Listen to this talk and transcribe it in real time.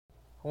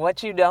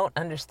What you don't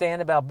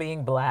understand about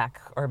being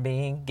black or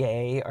being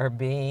gay or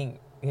being,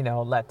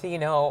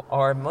 Latino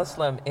or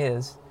Muslim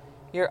is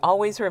you're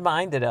always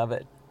reminded of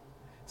it.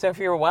 So if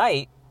you're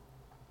white,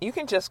 you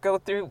can just go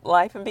through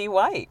life and be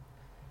white.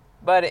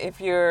 But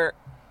if you're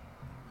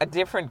a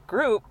different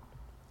group,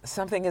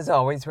 something is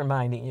always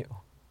reminding you.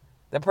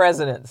 The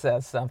president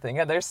says something,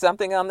 or there's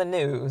something on the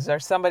news, or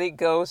somebody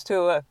goes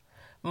to a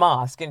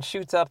mosque and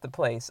shoots up the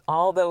place.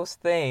 All those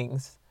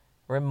things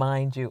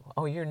remind you,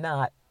 oh, you're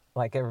not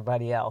like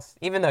everybody else,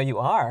 even though you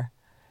are.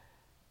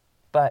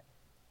 But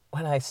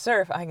when I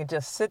surf, I can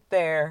just sit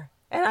there,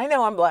 and I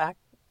know I'm black,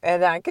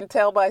 and I can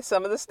tell by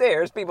some of the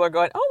stares, people are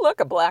going, oh, look,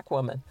 a black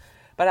woman.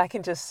 But I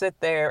can just sit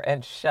there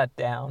and shut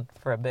down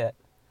for a bit.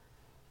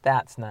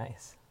 That's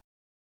nice.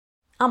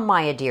 I'm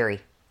Maya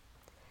Deary.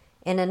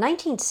 In a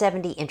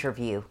 1970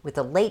 interview with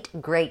the late,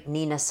 great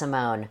Nina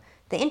Simone,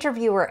 the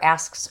interviewer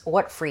asks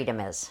what freedom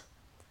is.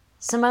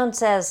 Simone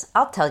says,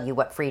 I'll tell you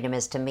what freedom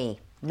is to me.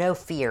 No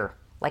fear,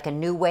 like a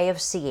new way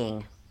of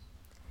seeing.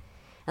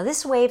 Now,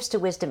 this Waves to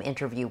Wisdom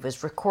interview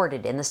was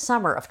recorded in the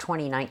summer of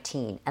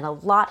 2019, and a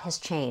lot has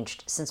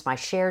changed since my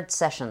shared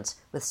sessions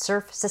with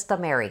Surf Sister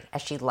Mary,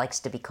 as she likes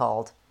to be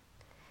called.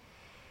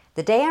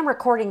 The day I'm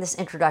recording this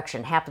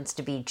introduction happens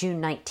to be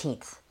June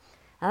 19th.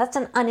 Now, that's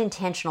an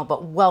unintentional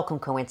but welcome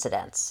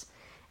coincidence.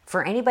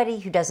 For anybody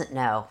who doesn't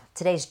know,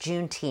 today's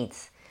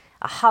Juneteenth,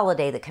 a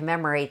holiday that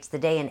commemorates the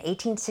day in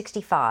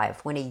 1865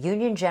 when a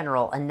Union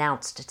general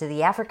announced to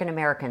the African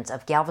Americans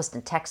of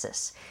Galveston,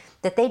 Texas,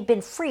 that they'd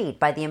been freed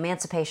by the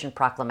Emancipation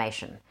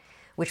Proclamation,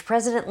 which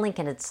President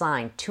Lincoln had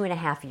signed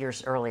 2.5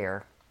 years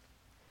earlier.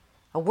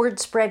 A word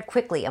spread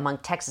quickly among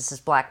Texas's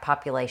black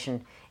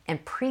population,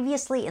 and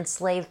previously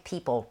enslaved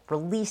people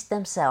released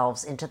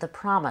themselves into the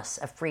promise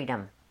of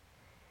freedom.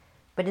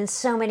 But in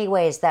so many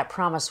ways, that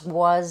promise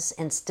was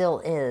and still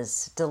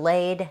is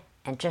delayed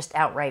and just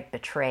outright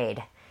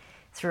betrayed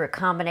through a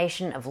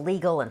combination of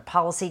legal and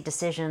policy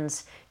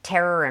decisions,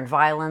 terror and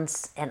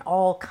violence, and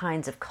all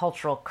kinds of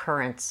cultural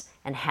currents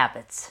and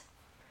habits.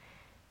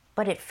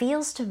 But it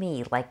feels to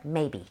me like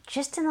maybe,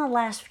 just in the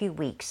last few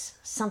weeks,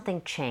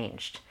 something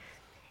changed.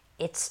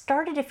 It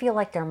started to feel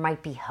like there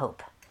might be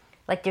hope.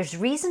 Like there's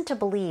reason to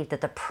believe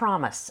that the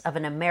promise of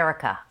an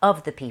America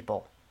of the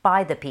people,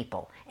 by the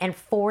people, and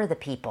for the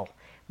people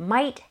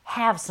might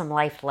have some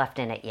life left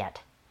in it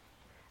yet.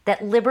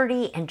 That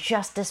liberty and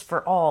justice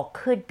for all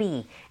could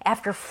be,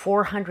 after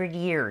 400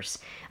 years,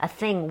 a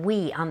thing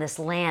we on this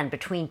land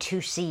between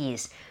two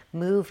seas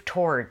move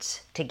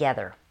towards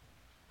together.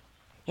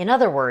 In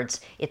other words,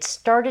 it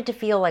started to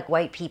feel like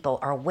white people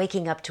are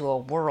waking up to a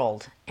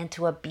world and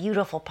to a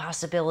beautiful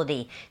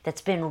possibility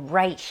that's been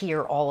right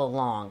here all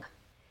along.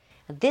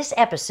 This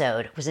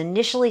episode was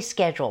initially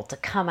scheduled to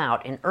come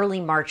out in early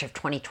March of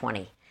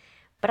 2020.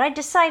 But I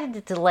decided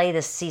to delay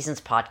this season's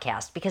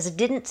podcast because it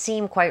didn't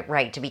seem quite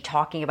right to be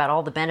talking about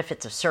all the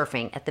benefits of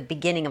surfing at the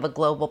beginning of a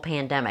global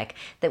pandemic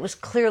that was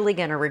clearly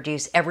going to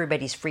reduce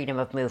everybody's freedom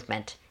of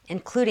movement,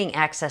 including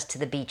access to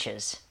the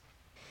beaches.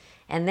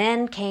 And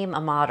then came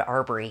Ahmaud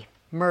Arbery,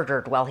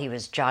 murdered while he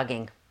was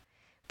jogging.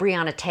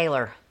 Breonna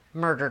Taylor,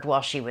 murdered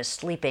while she was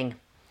sleeping.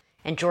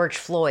 And George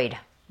Floyd,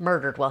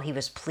 murdered while he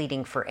was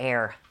pleading for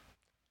air.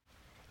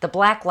 The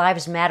Black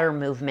Lives Matter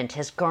movement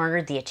has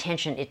garnered the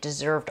attention it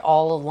deserved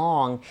all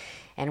along,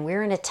 and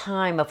we're in a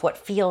time of what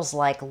feels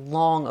like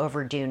long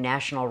overdue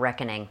national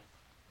reckoning.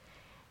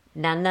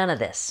 Now, none of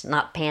this,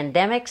 not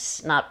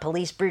pandemics, not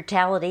police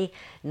brutality,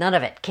 none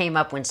of it came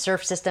up when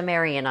Surf Sister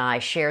Mary and I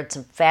shared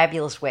some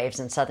fabulous waves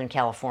in Southern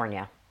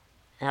California.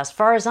 Now, as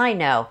far as I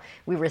know,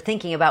 we were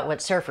thinking about what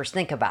surfers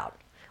think about.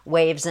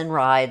 Waves and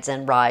rides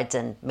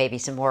and maybe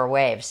some more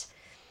waves.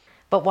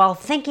 But while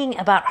thinking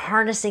about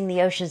harnessing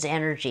the ocean's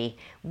energy,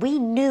 we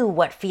knew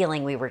what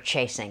feeling we were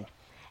chasing.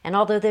 And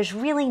although there's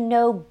really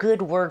no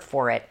good word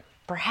for it,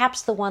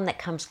 perhaps the one that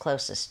comes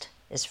closest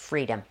is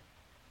freedom.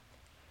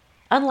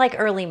 Unlike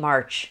early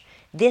March,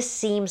 this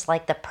seems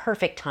like the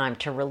perfect time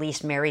to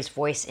release Mary's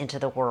voice into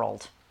the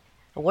world.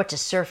 What does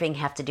surfing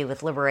have to do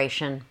with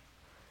liberation?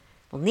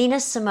 Well,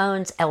 Nina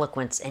Simone's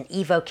eloquence and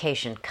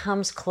evocation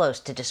comes close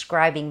to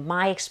describing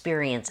my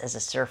experience as a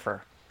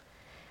surfer.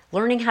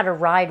 Learning how to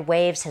ride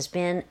waves has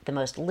been the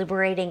most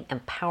liberating,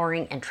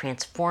 empowering, and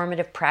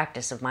transformative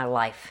practice of my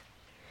life.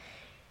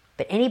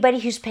 But anybody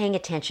who's paying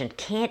attention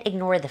can't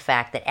ignore the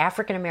fact that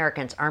African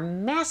Americans are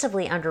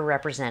massively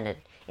underrepresented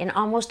in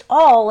almost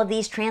all of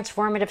these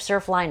transformative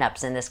surf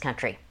lineups in this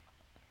country.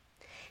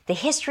 The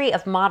history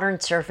of modern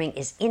surfing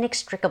is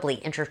inextricably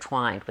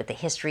intertwined with the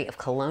history of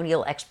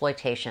colonial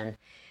exploitation,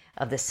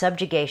 of the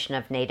subjugation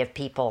of Native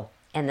people,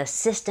 and the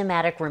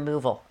systematic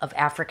removal of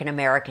African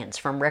Americans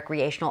from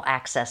recreational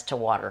access to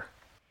water.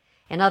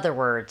 In other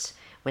words,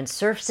 when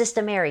Surf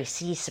Sister Mary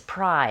sees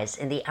surprise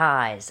in the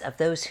eyes of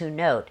those who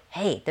note,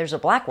 hey, there's a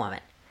black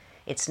woman,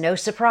 it's no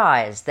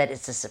surprise that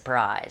it's a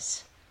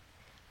surprise.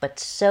 But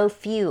so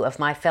few of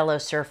my fellow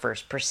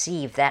surfers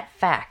perceive that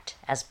fact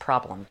as a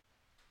problem.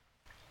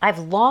 I've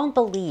long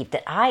believed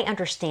that I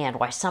understand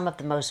why some of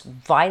the most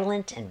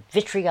violent and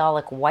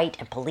vitriolic white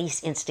and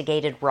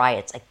police-instigated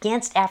riots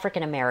against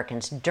African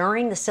Americans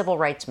during the civil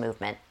rights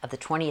movement of the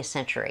 20th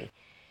century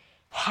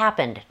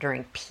happened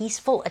during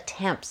peaceful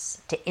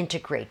attempts to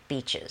integrate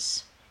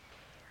beaches.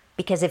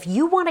 Because if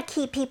you want to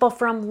keep people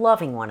from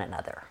loving one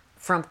another,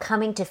 from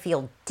coming to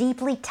feel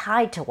deeply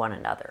tied to one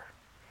another,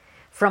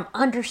 from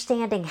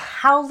understanding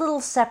how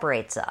little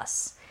separates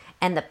us,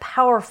 and the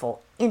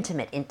powerful,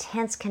 intimate,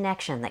 intense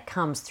connection that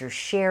comes through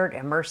shared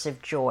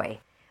immersive joy,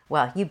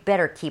 well, you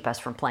better keep us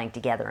from playing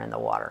together in the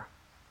water.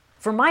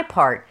 For my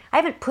part, I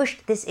haven't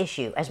pushed this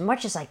issue as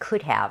much as I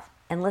could have,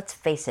 and let's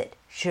face it,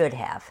 should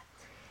have.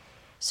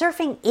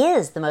 Surfing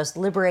is the most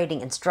liberating,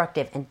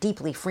 instructive, and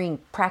deeply freeing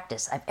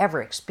practice I've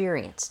ever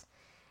experienced.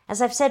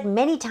 As I've said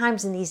many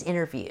times in these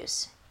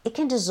interviews, it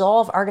can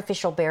dissolve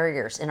artificial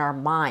barriers in our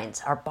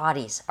minds, our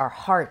bodies, our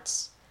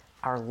hearts,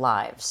 our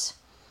lives.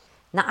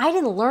 Now, I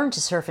didn't learn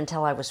to surf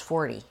until I was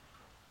 40.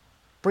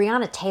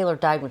 Breonna Taylor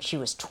died when she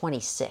was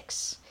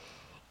 26.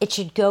 It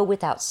should go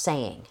without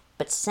saying,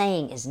 but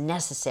saying is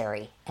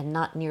necessary and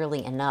not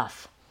nearly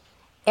enough.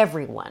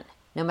 Everyone,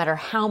 no matter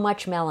how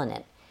much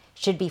melanin,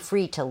 should be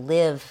free to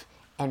live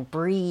and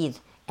breathe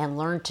and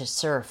learn to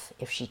surf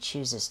if she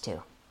chooses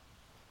to.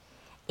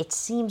 It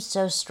seems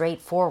so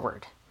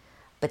straightforward,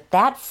 but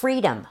that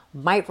freedom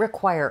might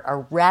require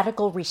a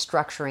radical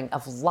restructuring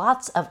of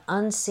lots of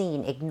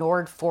unseen,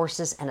 ignored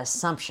forces and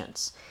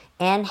assumptions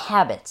and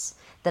habits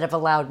that have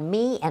allowed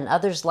me and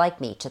others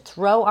like me to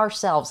throw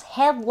ourselves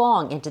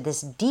headlong into this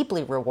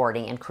deeply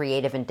rewarding and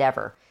creative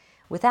endeavor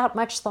without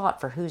much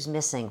thought for who's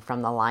missing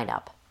from the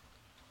lineup.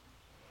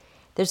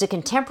 There's a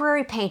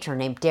contemporary painter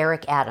named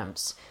Derek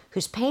Adams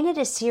who's painted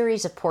a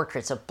series of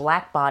portraits of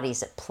black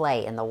bodies at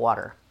play in the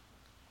water.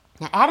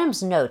 Now,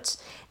 Adams notes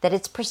that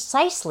it's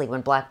precisely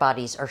when black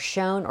bodies are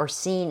shown or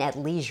seen at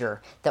leisure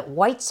that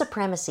white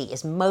supremacy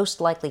is most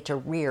likely to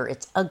rear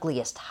its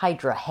ugliest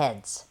hydra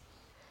heads.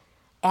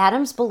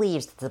 Adams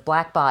believes that the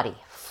black body,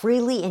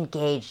 freely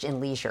engaged in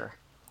leisure,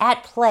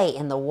 at play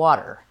in the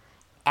water,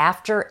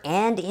 after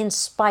and in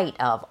spite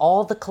of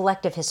all the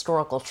collective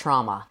historical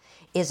trauma,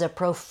 is a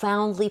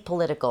profoundly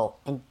political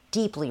and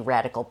deeply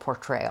radical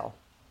portrayal.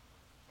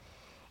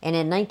 In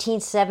a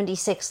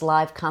 1976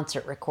 live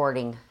concert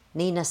recording,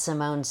 Nina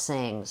Simone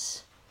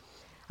sings,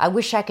 "I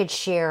wish I could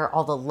share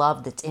all the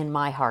love that's in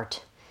my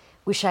heart.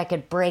 Wish I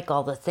could break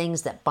all the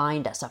things that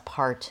bind us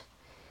apart.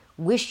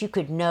 Wish you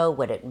could know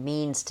what it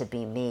means to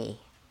be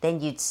me. Then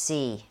you'd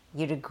see,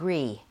 you'd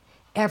agree,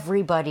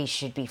 everybody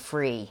should be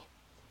free.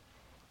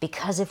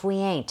 Because if we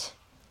ain't,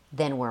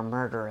 then we're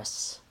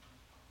murderous."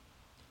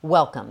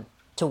 Welcome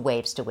to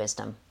Waves to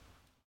Wisdom.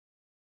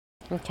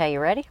 Okay, you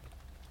ready?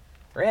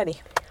 Ready.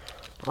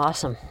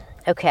 Awesome.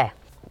 Okay,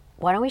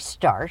 why don't we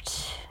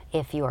start,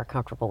 if you are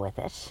comfortable with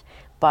it,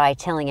 by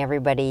telling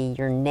everybody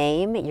your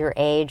name, your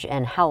age,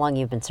 and how long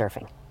you've been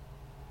surfing.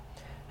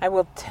 I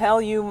will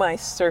tell you my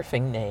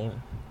surfing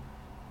name.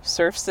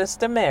 Surf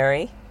Sister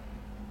Mary.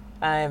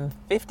 I'm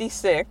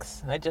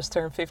 56. I just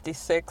turned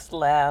 56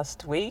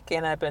 last week,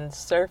 and I've been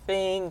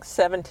surfing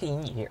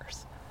 17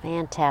 years.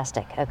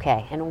 Fantastic.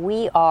 Okay, and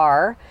we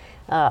are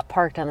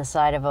parked on the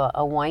side of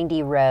a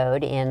windy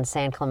road in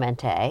San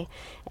Clemente,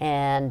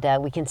 and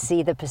we can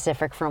see the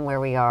Pacific from where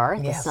we are.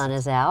 The Yes. sun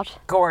is out.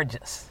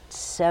 Gorgeous.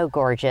 So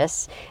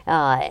gorgeous.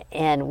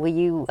 And will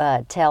you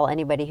tell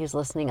anybody who's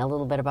listening a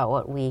little bit about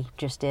what we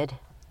just did?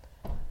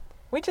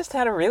 We just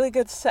had a really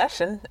good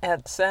session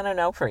at San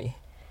Onofre.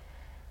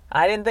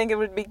 I didn't think it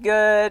would be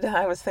good.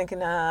 I was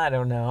thinking, I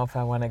don't know if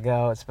I want to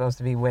go. It's supposed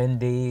to be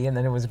windy, and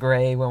then it was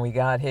gray when we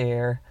got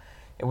here.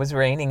 It was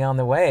raining on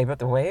the way, but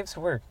the waves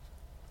were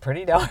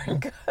pretty darn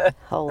good.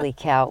 Holy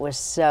cow, it was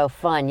so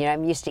fun. You know,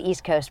 I'm used to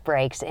East Coast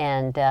breaks,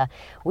 and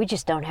we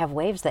just don't have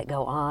waves that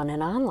go on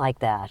and on like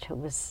that.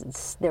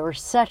 There were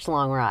such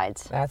long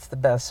rides. That's the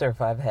best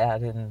surf I've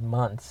had in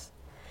months.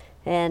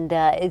 And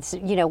it's,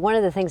 you know, one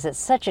of the things that's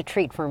such a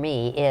treat for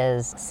me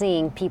is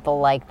seeing people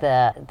like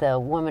the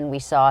woman we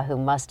saw who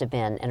must have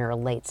been in her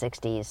late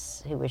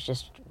 60s, who was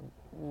just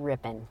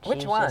ripping.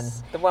 Which one?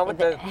 The one with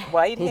the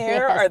white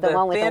hair, yes, or the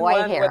one with the thin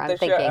white one hair, with I'm the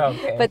thinking.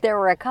 Okay. But there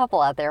were a couple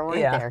out there,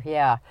 weren't there?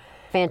 Yeah.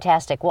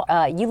 Fantastic. Well,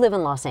 you live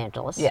in Los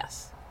Angeles.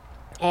 Yes.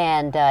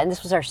 And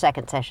this was our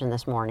second session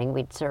this morning.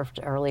 We'd surfed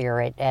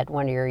earlier at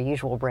one of your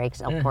usual breaks,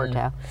 El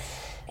Porto.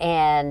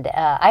 And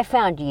I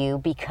found you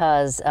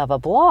because of a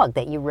blog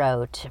that you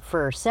wrote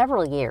for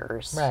several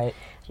years. Right.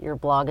 Your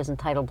blog is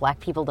entitled Black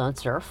People Don't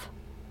Surf.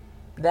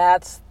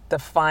 That's the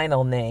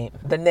final name.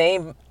 The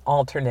name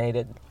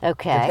alternated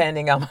Okay.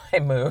 depending on my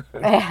mood.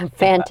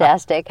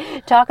 Fantastic.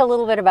 Talk a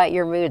little bit about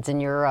your moods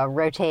and your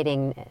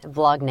rotating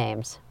blog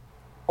names.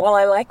 Well,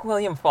 I like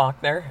William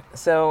Faulkner,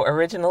 so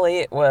originally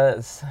it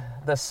was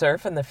The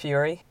Surf and the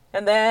Fury.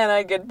 And then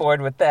I get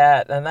bored with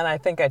that, and then I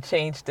think I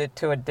changed it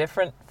to a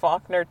different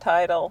Faulkner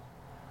title.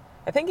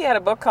 I think he had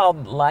a book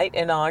called Light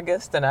in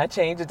August, and I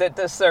changed it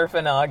to Surf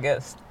in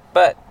August.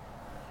 But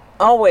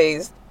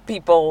always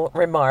people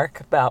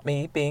remark about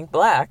me being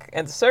black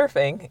and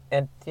surfing,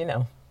 and, you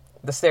know,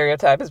 the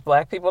stereotype is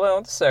black people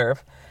don't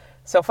surf.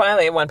 So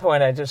finally, at one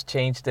point, I just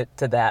changed it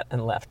to that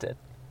and left it.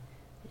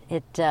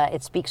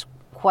 It speaks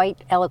quite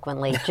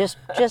eloquently,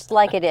 just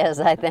like it is,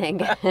 I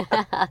think.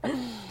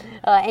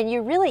 And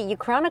you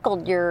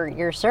chronicled your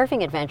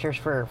surfing adventures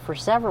for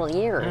several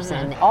years,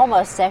 and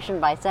almost session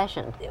by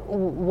session.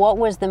 What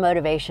was the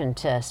motivation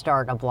to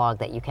start a blog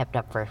that you kept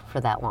up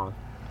for that long?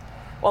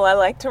 Well, I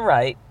like to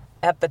write.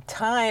 At the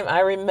time,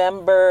 I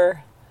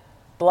remember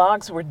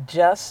blogs were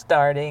just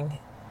starting,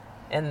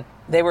 and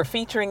they were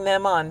featuring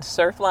them on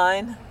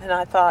Surfline, and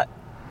I thought,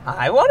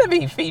 I want to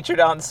be featured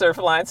on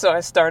Surfline, so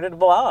I started a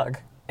blog.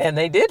 And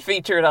they did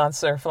feature it on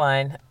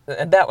Surfline,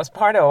 and that was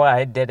part of why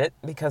I did it,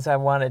 because I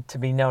wanted to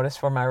be noticed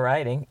for my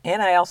writing.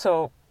 And I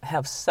also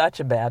have such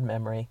a bad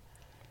memory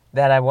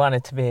that I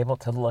wanted to be able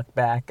to look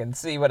back and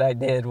see what I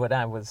did when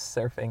I was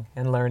surfing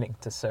and learning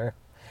to surf.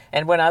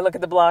 And when I look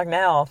at the blog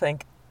now, I'll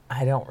think,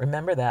 I don't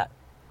remember that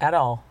at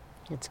all.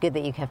 It's good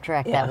that you kept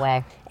track that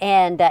way.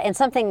 And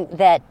something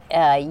that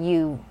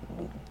you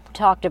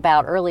talked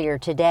about earlier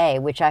today,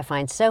 which I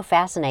find so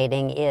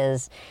fascinating,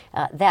 is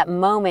that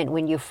moment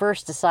when you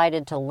first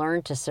decided to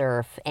learn to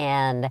surf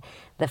and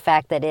the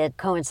fact that it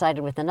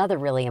coincided with another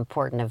really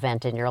important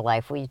event in your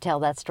life. Will you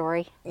tell that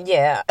story?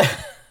 Yeah.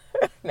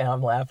 Now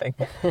I'm laughing.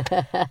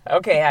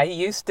 Okay, I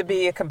used to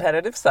be a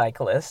competitive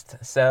cyclist,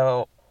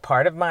 so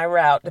part of my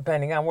route,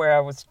 depending on where I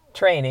was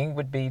training,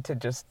 would be to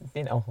just,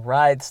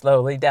 ride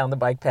slowly down the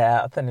bike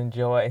path and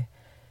enjoy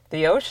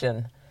the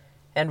ocean.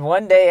 And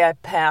one day I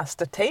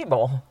passed a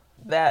table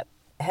that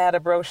had a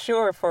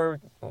brochure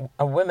for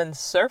a women's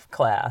surf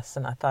class,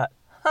 and I thought,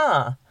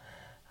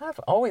 I've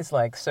always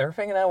liked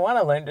surfing and I want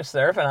to learn to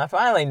surf, and I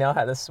finally know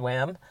how to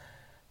swim.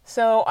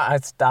 So I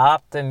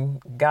stopped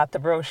and got the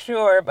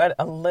brochure, but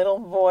a little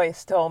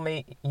voice told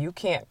me, you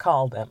can't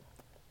call them.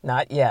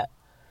 Not yet.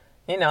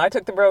 I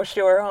took the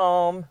brochure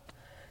home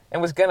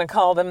and was going to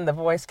call them. The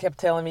voice kept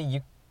telling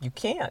me, you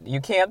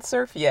can't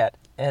surf yet.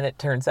 And it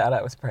turns out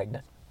I was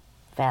pregnant.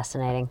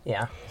 Fascinating.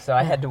 Yeah. So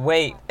I had to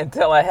wait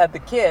until I had the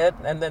kid.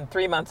 And then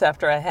 3 months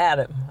after I had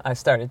him, I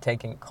started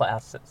taking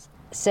classes.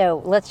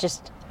 So let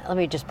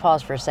me just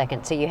pause for a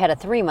second. So you had a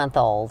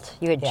 3-month-old.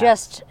 You had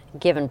just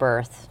given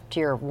birth to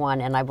your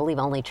one and I believe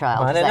only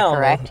child. One Is that only,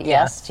 correct? yeah.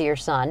 Yes, to your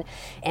son.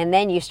 And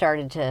then you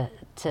started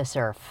to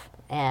surf.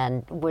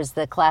 And was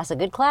the class a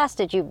good class?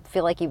 Did you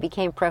feel like you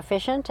became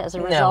proficient as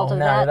a result of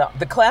that? No, not at all.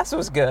 The class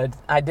was good.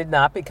 I did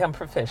not become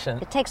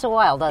proficient. It takes a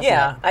while, doesn't it?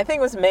 Yeah, I think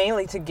it was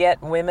mainly to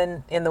get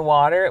women in the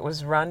water. It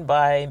was run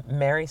by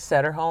Mary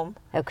Sederholm.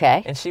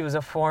 Okay. And she was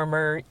a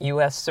former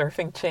U.S.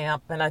 surfing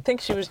champ. And I think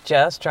she was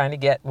just trying to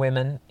get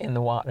women in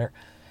the water.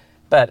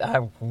 But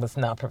I was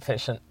not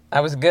proficient.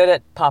 I was good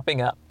at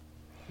popping up.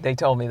 They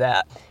told me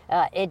that.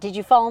 Did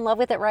you fall in love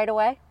with it right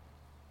away?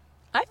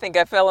 I think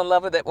I fell in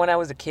love with it when I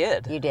was a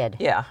kid. You did?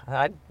 Yeah,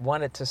 I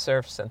wanted to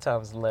surf since I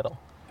was little.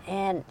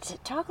 And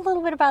talk a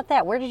little bit about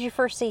that. Where did you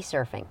first see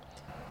surfing?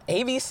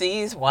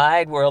 ABC's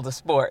Wide World of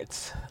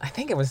Sports. I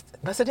think it was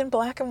it in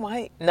black and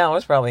white? No, it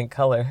was probably in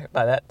color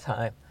by that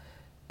time.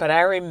 But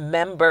I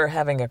remember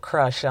having a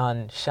crush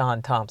on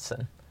Sean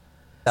Thompson.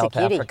 South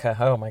Africa.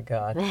 Oh my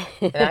God.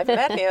 And I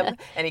met him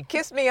and he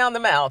kissed me on the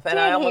mouth and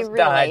I almost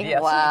died.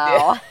 Yes,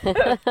 wow. he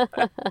did.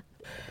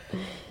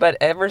 But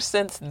ever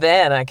since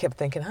then, I kept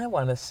thinking, I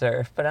want to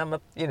surf, but I'm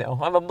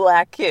a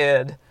black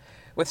kid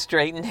with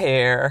straightened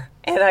hair,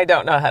 and I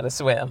don't know how to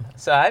swim.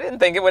 So I didn't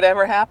think it would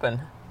ever happen.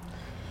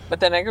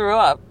 But then I grew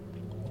up,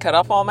 cut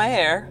off all my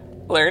hair,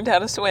 learned how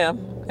to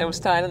swim. It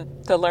was time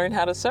to learn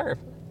how to surf.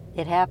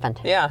 It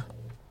happened. Yeah.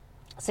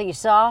 So you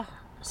saw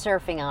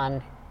surfing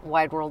on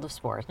Wide World of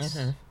Sports.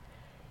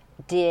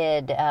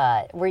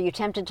 Mm-hmm. Were you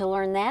tempted to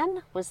learn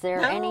then? Was there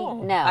any?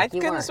 No, I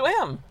couldn't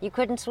swim. You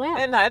couldn't swim.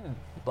 And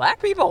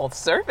black people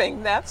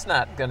surfing, that's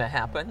not going to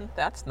happen.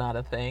 That's not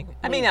a thing.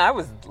 I mean, I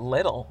was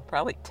little,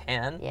 probably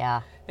 10.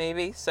 Yeah.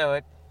 Maybe, so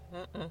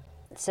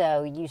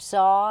So you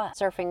saw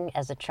surfing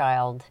as a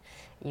child.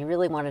 You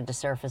really wanted to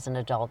surf as an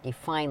adult. You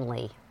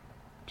finally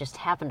just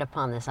happened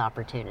upon this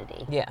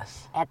opportunity.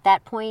 Yes. At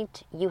that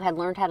point, you had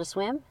learned how to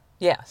swim?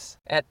 Yes.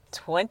 At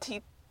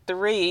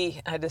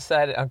 23, I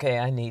decided, okay,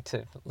 I need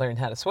to learn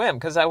how to swim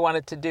because I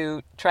wanted to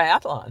do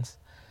triathlons.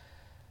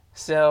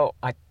 So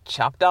I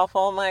chopped off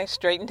all my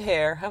straightened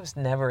hair. I was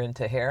never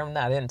into hair. I'm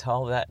not into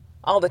all that.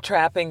 All the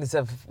trappings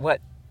of what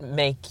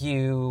make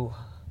you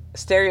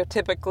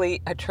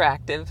stereotypically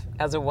attractive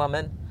as a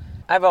woman.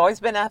 I've always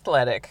been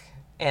athletic,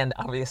 and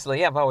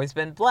obviously I've always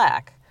been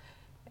black.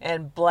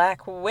 And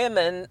black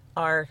women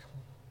are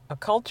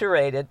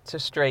acculturated to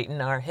straighten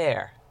our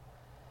hair.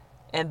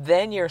 And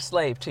then you're a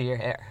slave to your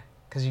hair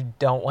because you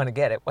don't want to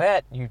get it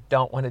wet. You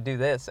don't want to do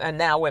this. And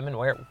now women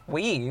wear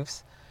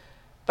weaves.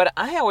 But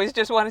I always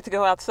just wanted to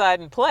go outside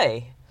and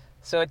play.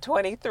 So at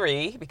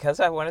 23, because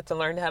I wanted to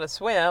learn how to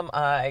swim,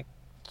 I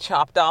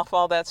chopped off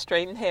all that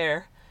straightened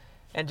hair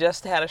and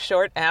just had a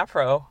short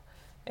afro.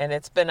 And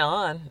it's been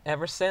on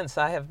ever since.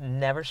 I have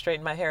never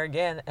straightened my hair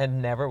again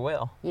and never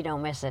will. You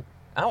don't miss it.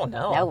 Oh,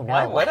 no. No.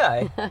 Why would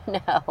I?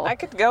 No. I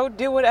could go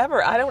do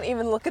whatever. I don't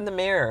even look in the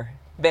mirror,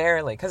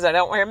 barely, because I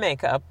don't wear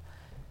makeup.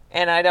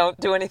 And I don't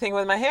do anything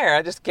with my hair.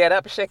 I just get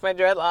up, shake my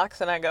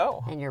dreadlocks, and I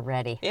go. And you're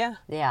ready. Yeah.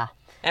 Yeah.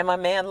 And my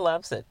man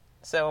loves it.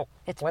 So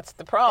what's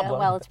the problem?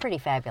 Well, it's pretty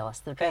fabulous.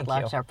 The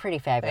dreadlocks are pretty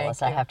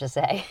fabulous, I have to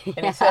say.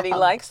 And he said he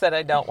likes that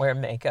I don't wear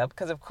makeup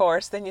because, of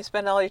course, then you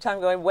spend all your time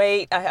going,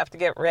 wait, I have to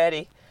get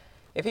ready.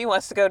 If he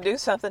wants to go do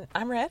something,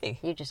 I'm ready.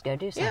 You just go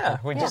do something. Yeah,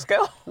 we just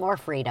go. More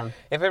freedom.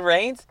 If it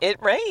rains,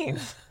 it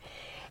rains.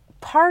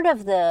 Part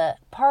of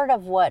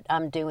what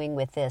I'm doing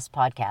with this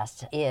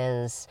podcast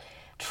is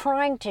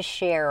trying to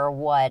share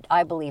what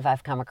I believe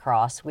I've come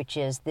across, which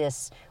is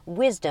this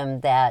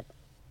wisdom that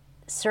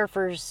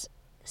surfers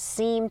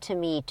seem to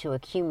me to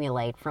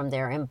accumulate from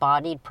their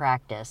embodied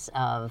practice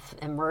of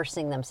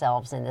immersing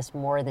themselves in this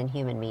more than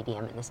human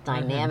medium, in this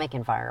dynamic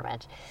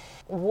environment.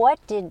 What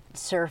did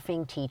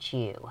surfing teach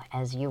you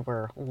as you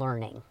were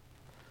learning?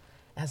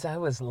 As I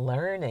was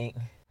learning,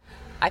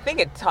 I think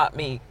it taught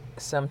me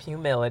some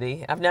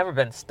humility. I've never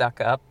been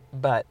stuck up,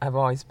 but I've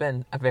always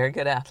been a very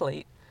good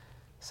athlete.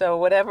 So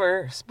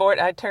whatever sport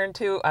I turned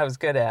to, I was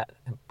good at.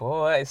 And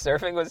boy,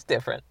 surfing was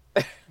different.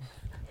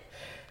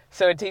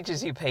 So it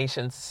teaches you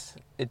patience,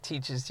 it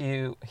teaches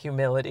you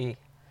humility,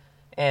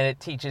 and it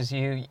teaches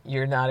you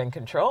you're not in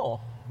control.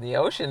 The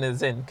ocean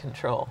is in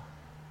control.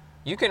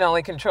 You can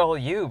only control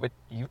you, but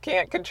you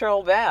can't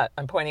control that.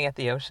 I'm pointing at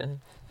the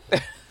ocean.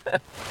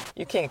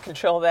 You can't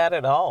control that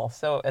at all.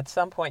 So at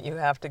some point you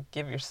have to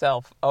give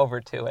yourself over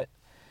to it.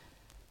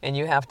 And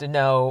you have to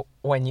know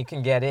when you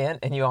can get in,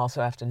 and you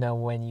also have to know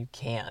when you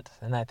can't.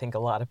 And I think a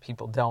lot of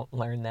people don't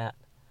learn that.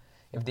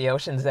 If the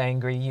ocean's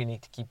angry, you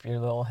need to keep your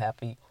little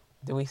happy.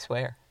 Do we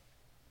swear?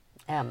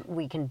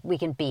 We can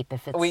beep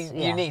if it's.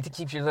 You need to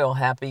keep your little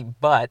happy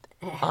butt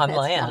on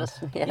land.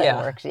 It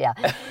works. Yeah,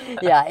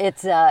 yeah.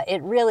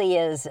 It really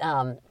is.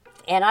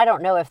 And I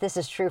don't know if this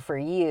is true for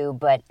you,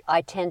 but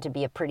I tend to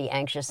be a pretty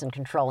anxious and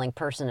controlling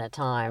person at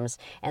times,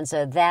 and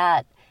so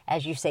that,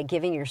 as you say,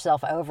 giving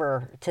yourself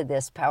over to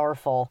this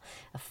powerful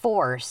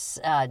force,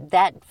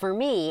 that for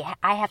me,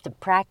 I have to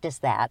practice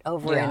that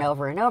over and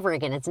over and over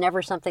again. It's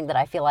never something that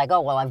I feel like, oh,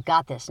 well, I've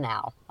got this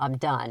now. I'm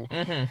done.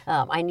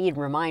 I need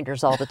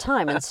reminders all the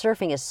time, and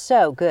surfing is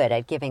so good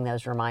at giving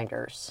those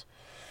reminders.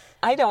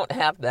 I don't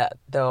have that,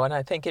 though, and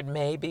I think it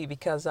may be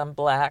because I'm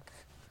black.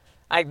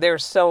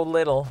 There's so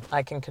little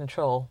I can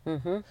control.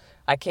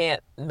 I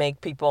can't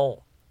make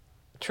people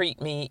treat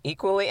me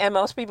equally, and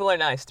most people are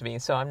nice to me,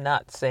 so I'm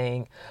not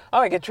saying, oh,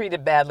 I get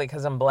treated badly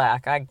because I'm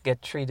black. I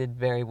get treated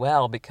very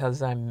well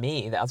because I'm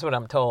me. That's what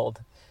I'm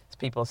told. As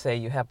people say,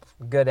 you have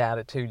good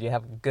attitude, you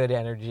have good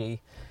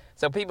energy.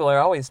 So people are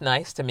always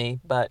nice to me,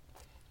 but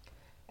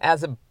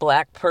as a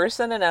black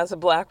person and as a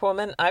black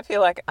woman, I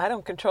feel like I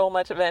don't control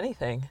much of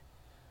anything.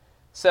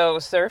 So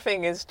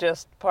surfing is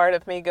just part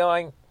of me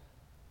going,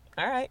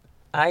 all right,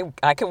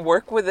 I can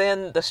work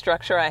within the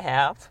structure I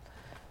have,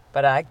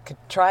 but I could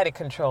try to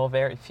control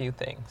very few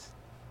things.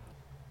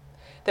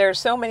 There are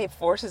so many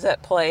forces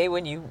at play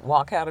when you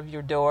walk out of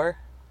your door.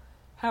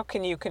 How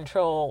can you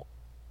control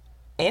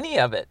any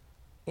of it?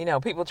 You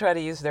know, people try to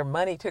use their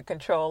money to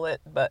control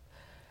it, but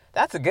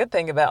that's a good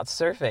thing about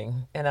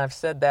surfing, and I've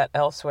said that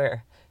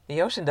elsewhere.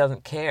 The ocean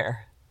doesn't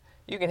care.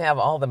 You can have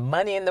all the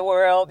money in the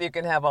world, you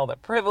can have all the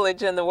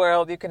privilege in the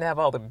world, you can have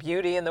all the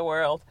beauty in the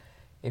world.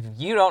 If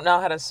you don't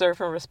know how to surf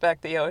and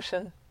respect the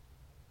ocean,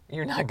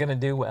 you're not going to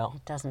do well.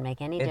 It doesn't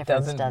make any difference,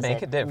 does it? It doesn't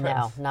make a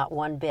difference. No, not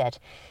one bit.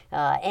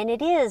 And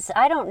it is,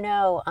 I don't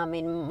know, I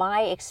mean,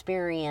 my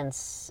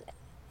experience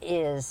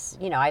is,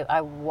 you know, I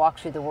walk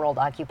through the world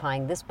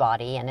occupying this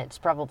body, and it's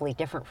probably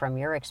different from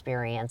your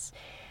experience.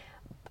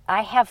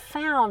 I have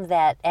found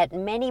that at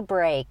many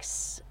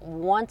breaks,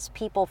 once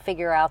people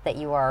figure out that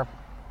you are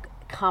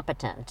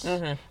competent,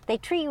 they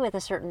treat you with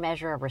a certain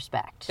measure of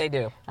respect. They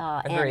do.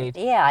 Agreed.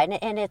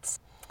 And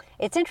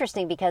it's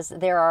interesting because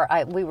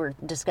we were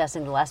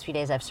discussing the last few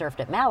days I've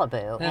surfed at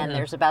Malibu, and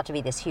there's about to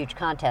be this huge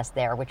contest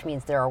there, which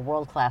means there are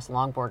world-class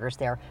longboarders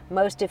there,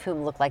 most of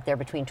whom look like they're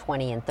between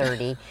 20 and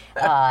 30.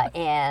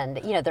 And,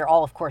 you know, they're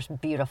all, of course,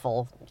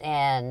 beautiful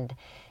and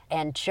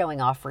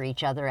showing off for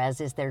each other, as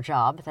is their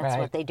job. That's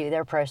what they do.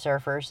 They're pro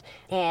surfers.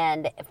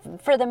 And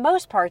for the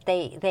most part,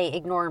 they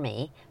ignore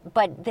me.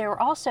 But they're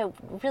also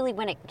really,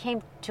 when it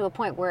came to a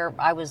point where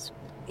I was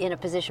in a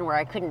position where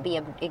I couldn't be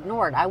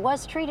ignored, I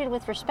was treated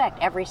with respect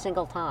every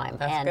single time.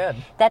 That's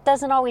good. That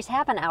doesn't always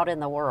happen out in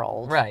the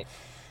world. Right.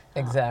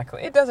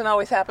 Exactly. It doesn't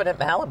always happen at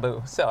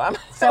Malibu. So I've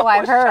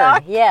heard.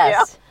 Shocked.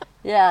 Yes.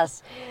 Yeah.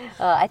 Yes.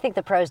 I think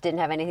the pros didn't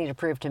have anything to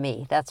prove to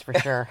me. That's for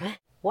sure.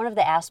 One of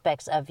the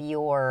aspects of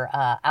your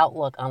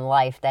outlook on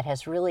life that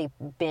has really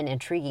been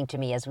intriguing to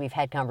me as we've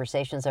had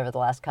conversations over the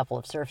last couple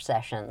of surf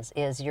sessions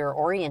is your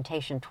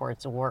orientation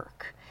towards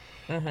work.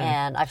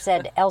 And I've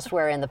said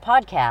elsewhere in the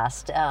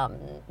podcast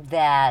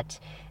that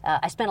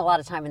I spent a lot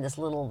of time in this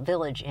little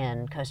village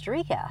in Costa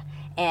Rica.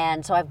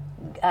 And so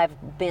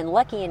I've been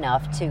lucky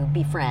enough to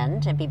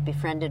befriend and be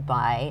befriended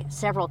by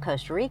several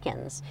Costa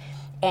Ricans.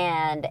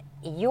 And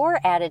your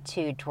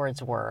attitude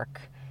towards work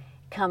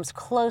comes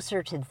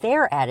closer to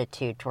their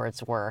attitude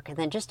towards work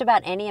than just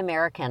about any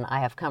American I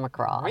have come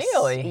across.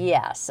 Really?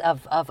 Yes,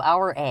 of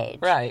our age.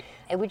 Right.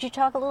 And would you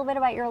talk a little bit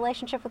about your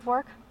relationship with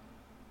work?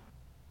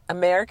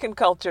 American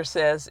culture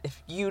says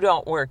if you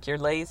don't work, you're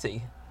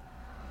lazy.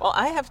 Well,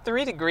 I have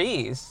 3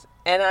 degrees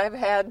and I've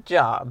had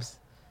jobs,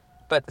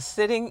 but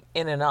sitting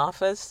in an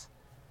office,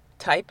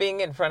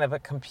 typing in front of a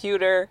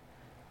computer,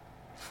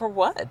 for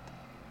what?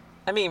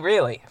 I mean,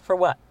 really, for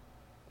what?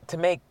 To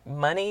make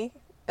money?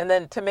 And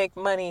then to make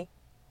money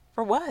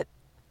for what?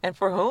 And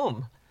for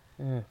whom?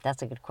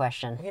 That's a good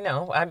question. You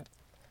know,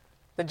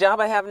 the job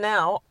I have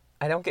now,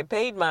 I don't get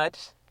paid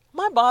much.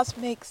 My boss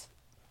makes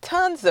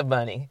tons of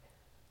money.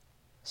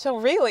 So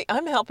really,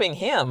 I'm helping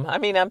him. I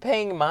mean, I'm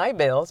paying my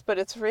bills, but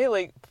it's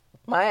really,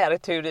 my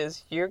attitude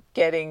is you're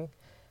getting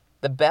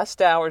the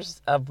best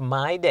hours of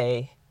my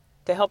day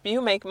to help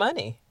you make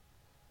money.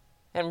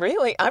 And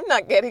really, I'm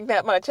not getting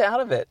that much out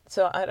of it.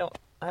 So I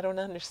don't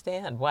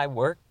understand why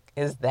work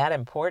is that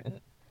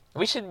important.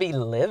 We should be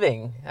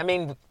living. I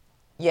mean,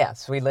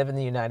 yes, we live in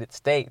the United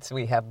States.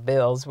 We have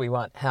bills. We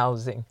want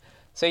housing.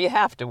 So you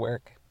have to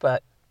work,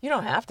 but you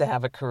don't have to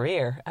have a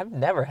career. I've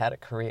never had a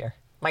career.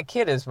 My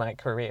kid is my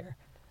career.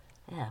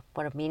 Yeah,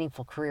 what a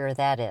meaningful career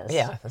that is.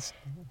 Yeah, that's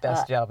the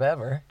best job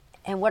ever.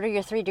 And what are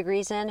your 3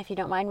 degrees in, if you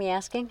don't mind me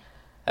asking?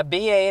 A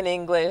BA in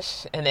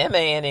English, an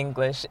MA in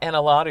English, and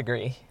a law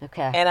degree.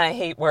 Okay. And I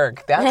hate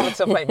work. That's what's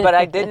so funny. But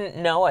I didn't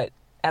know it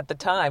at the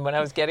time when I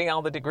was getting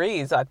all the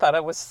degrees. I thought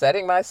I was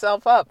setting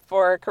myself up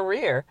for a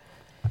career.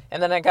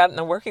 And then I got in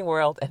the working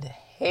world and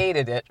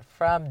hated it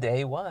from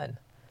day one.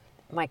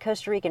 My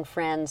Costa Rican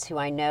friends who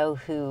I know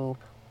who,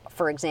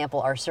 for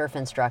example, are surf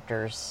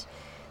instructors,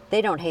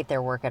 they don't hate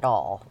their work at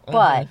all.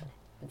 But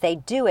they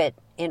do it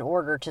in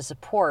order to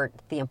support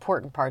the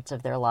important parts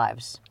of their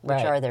lives, which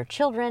Right. are their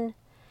children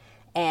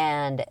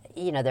and,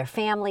 you know, their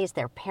families,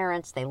 their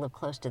parents. They live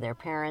close to their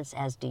parents,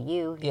 as do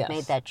you. You've Yes.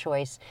 made that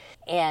choice.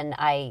 And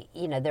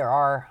there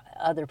are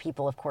other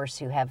people, of course,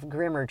 who have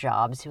grimmer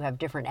jobs, who have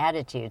different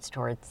attitudes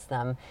towards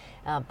them.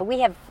 But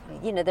we have,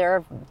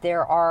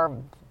 there are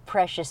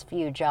precious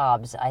few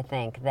jobs, I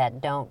think,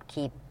 that don't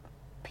keep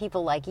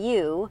people like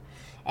you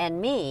and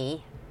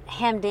me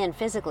hemmed in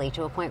physically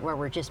to a point where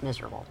we're just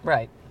miserable.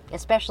 Right.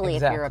 Especially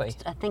if you're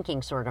Exactly. a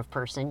thinking sort of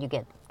person, you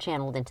get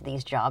channeled into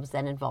these jobs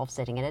that involve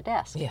sitting at a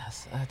desk.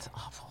 Yes, that's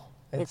awful.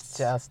 It's It's-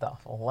 just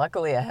awful.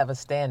 Luckily, I have a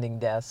standing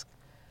desk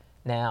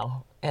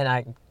now, and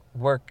I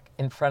work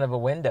in front of a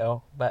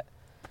window. But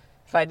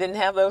if I didn't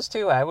have those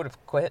 2, I would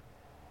have quit.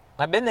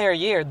 I've been there a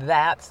year.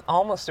 That's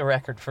almost a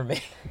record for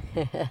me.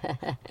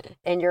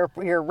 And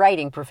you're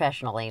writing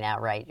professionally now,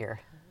 right?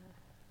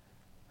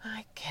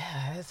 I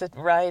guess, is it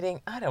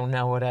writing? I don't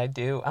know what I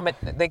do.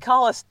 They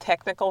call us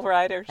technical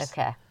writers.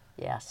 Okay.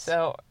 Yes.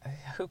 So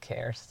who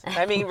cares?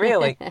 I mean,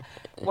 really,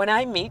 when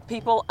I meet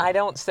people, I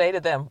don't say to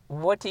them,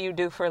 what do you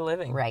do for a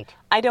living? Right.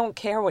 I don't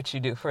care what you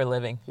do for a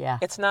living. Yeah.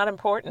 It's not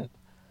important.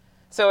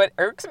 So it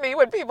irks me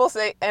when people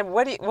say, and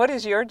what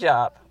is your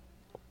job?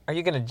 Are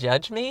you going to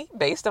judge me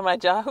based on my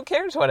job? Who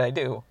cares what I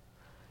do?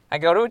 I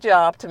go to a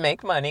job to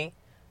make money,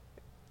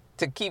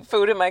 to keep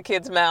food in my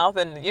kid's mouth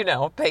and,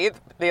 pay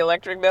the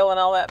electric bill and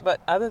all that. But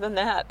other than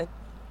that,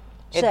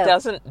 it So-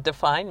 doesn't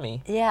define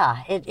me.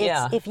 Yeah,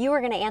 Yeah. If you were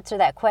going to answer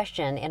that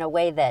question in a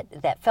way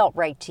that felt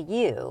right to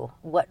you,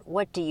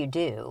 what do you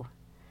do?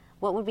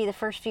 What would be the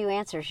first few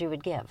answers you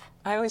would give?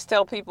 I always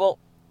tell people,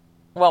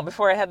 well,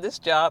 before I had this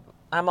job,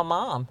 I'm a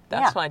mom.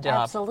 That's Yeah, my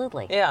job.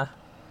 absolutely. Yeah.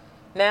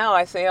 Now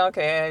I say,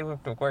 okay, I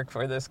work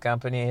for this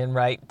company and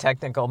write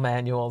technical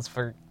manuals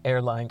for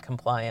airline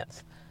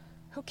compliance.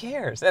 Who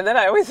cares? And then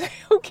I always say,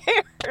 who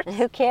cares?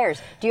 Who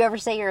cares? Do you ever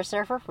say you're a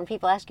surfer when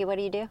people ask you what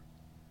do you do?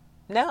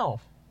 No.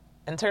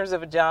 In terms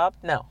of a job,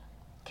 no.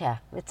 Okay,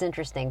 it's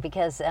interesting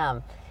because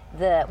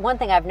the one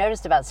thing I've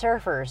noticed about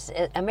surfers,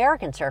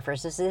 American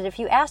surfers, is that if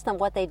you ask them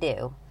what they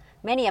do,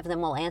 many of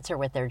them will answer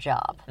with their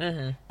job.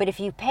 Mm-hmm. But if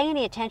you pay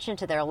any attention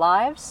to their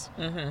lives,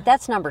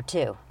 that's number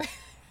 2.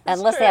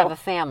 Unless they true. have a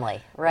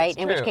family, right?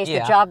 That's In which true, case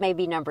yeah. the job may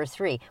be number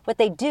 3. What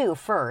they do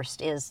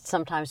first is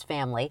sometimes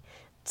family.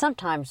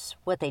 Sometimes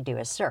what they do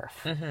is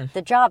surf.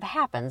 The job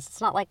happens. It's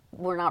not like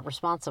we're not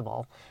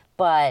responsible.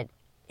 But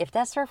if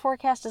that surf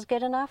forecast is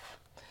good enough,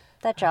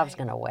 that job's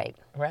going to wait.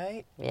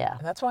 Right? Yeah.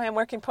 And that's why I'm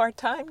working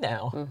part-time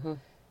now.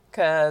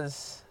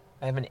 Because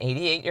I have an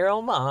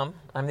 88-year-old mom.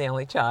 I'm the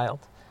only child.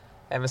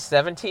 I have a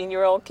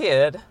 17-year-old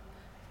kid.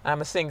 I'm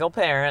a single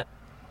parent.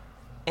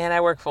 And I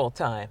work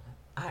full-time.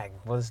 I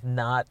was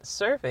not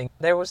surfing.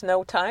 There was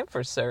no time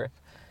for surf.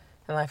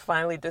 And I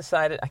finally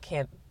decided I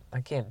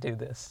can't do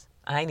this.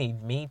 I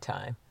need me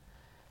time.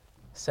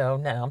 So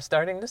now I'm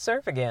starting to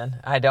surf again.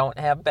 I don't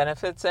have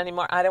benefits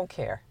anymore. I don't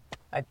care.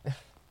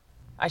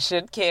 I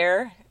should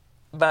care,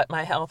 but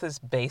my health is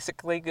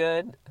basically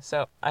good,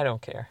 so I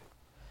don't care.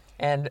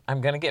 And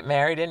I'm going to get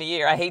married in a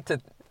year. I hate to,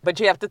 but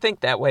you have to think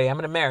that way. I'm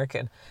an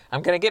American.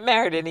 I'm going to get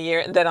married in a year,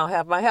 and then I'll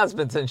have my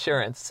husband's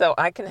insurance, so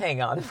I can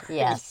hang on for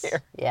Yes, a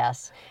year.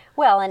 yes.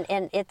 Well,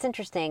 and it's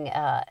interesting.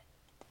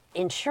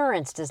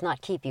 Insurance does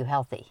not keep you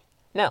healthy.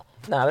 No,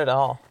 not at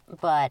all.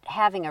 but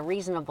having a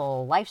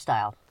reasonable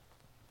lifestyle,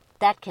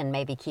 that can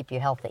maybe keep you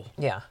healthy.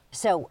 Yeah.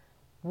 So,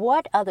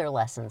 what other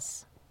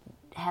lessons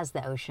has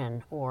the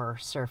ocean or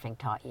surfing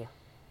taught you?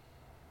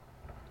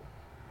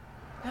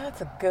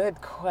 That's a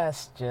good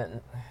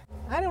question.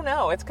 I don't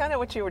know. It's kind of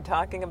what you were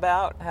talking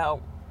about,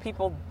 how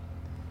people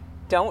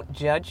don't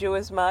judge you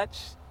as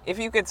much. If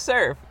you could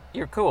surf,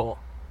 you're cool.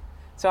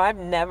 So I've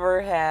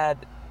never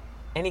had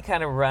any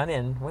kind of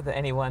run-in with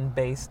anyone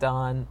based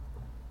on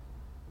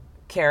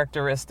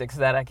characteristics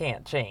that I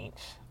can't change.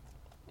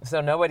 So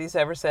nobody's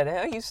ever said,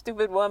 "Oh, you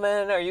stupid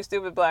woman," or "You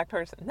stupid black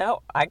person."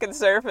 No, I can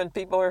surf and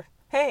people are,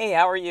 "Hey,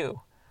 how are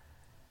you?"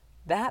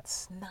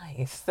 That's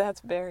nice.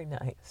 That's very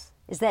nice.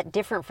 Is that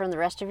different from the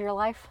rest of your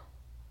life?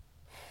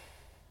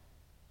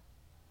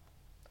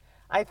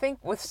 I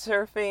think with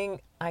surfing,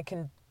 I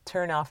can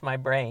turn off my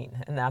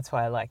brain, and that's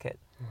why I like it.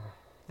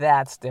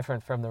 That's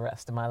different from the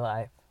rest of my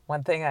life.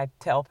 One thing I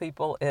tell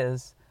people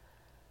is,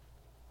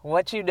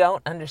 what you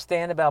don't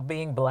understand about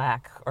being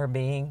black or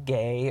being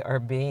gay or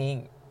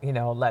being,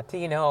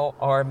 Latino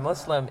or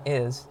Muslim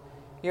is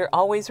you're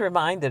always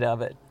reminded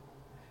of it.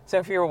 So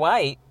if you're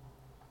white,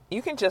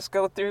 you can just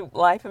go through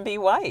life and be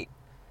white.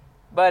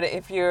 But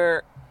if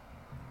you're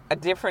a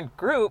different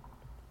group,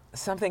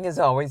 something is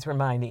always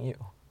reminding you.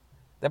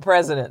 The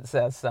president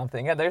says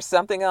something, or there's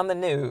something on the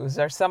news,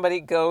 or somebody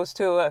goes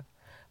to a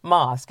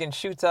mosque and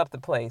shoots up the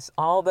place.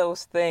 All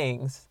those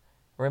things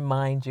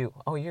remind you,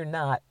 oh, you're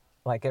not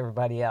like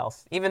everybody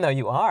else, even though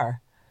you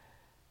are.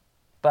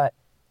 But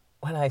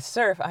when I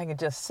surf, I can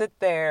just sit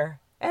there,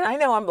 and I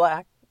know I'm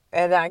black,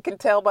 and I can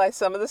tell by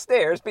some of the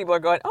stares, people are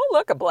going, "Oh,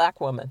 look, a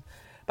black woman."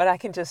 But I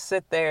can just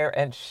sit there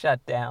and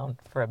shut down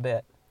for a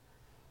bit.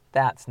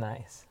 That's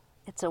nice.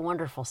 It's a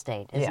wonderful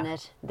state, isn't Yeah.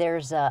 it?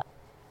 There's a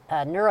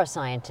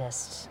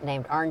neuroscientist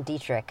named Arne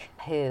Dietrich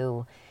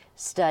who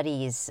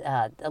studies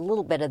a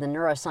little bit of the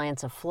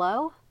neuroscience of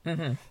flow.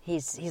 Mm-hmm.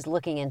 He's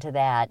looking into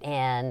that,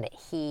 and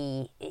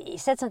he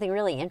said something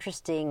really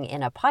interesting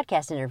in a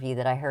podcast interview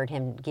that I heard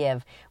him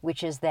give,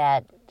 which is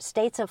that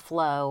states of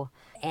flow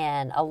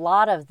and a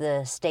lot of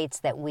the states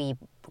that we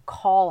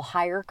call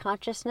higher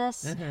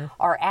consciousness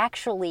are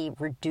actually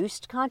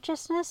reduced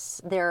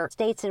consciousness. They're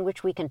states in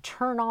which we can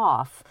turn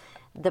off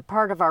the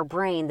part of our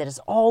brain that is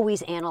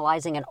always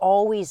analyzing and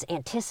always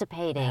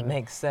anticipating. That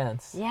makes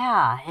sense.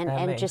 Yeah,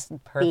 and Makes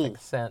just perfect be.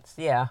 sense.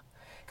 Yeah.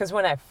 Because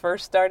when I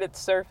first started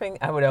surfing,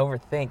 I would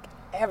overthink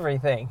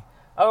everything.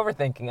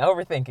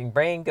 Overthinking,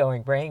 brain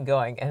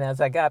going. And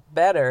as I got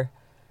better,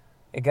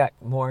 it got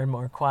more and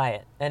more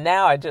quiet. And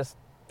now I just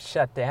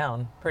shut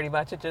down pretty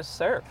much and just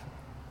surf.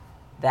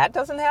 That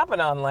doesn't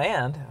happen on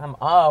land. I'm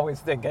always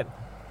thinking,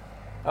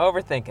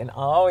 overthinking,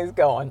 always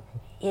going.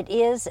 It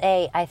is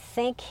I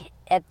think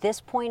at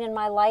this point in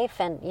my life,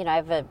 and I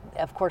have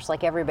of course,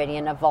 like everybody,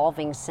 an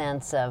evolving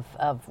sense of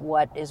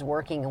what is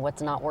working and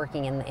what's not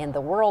working in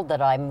the world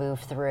that I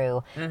move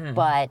through. Mm-hmm.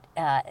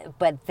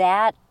 But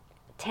that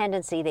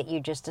tendency that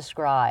you just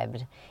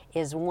described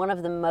is one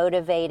of the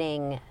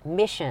motivating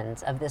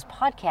missions of this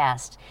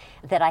podcast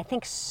that I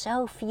think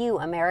so few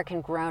American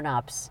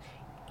grown-ups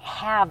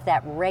have,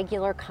 that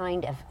regular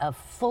kind of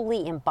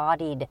fully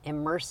embodied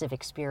immersive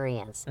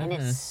experience. And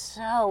it's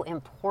so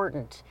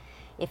important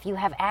if you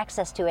have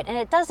access to it. And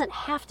it doesn't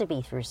have to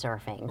be through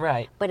surfing.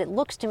 Right. But it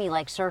looks to me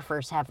like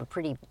surfers have a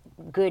pretty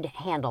good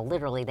handle.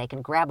 Literally, they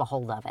can grab a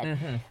hold of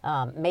it,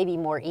 maybe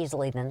more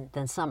easily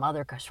than some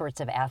other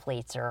sorts of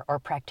athletes or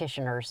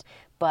practitioners.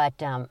 But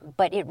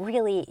it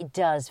really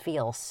does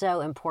feel so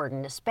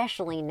important,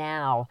 especially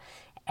now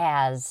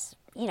as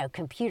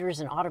computers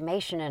and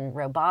automation and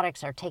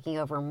robotics are taking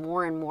over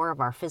more and more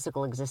of our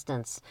physical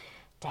existence,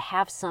 to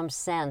have some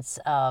sense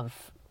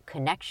of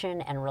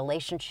connection and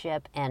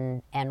relationship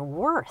and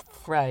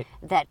worth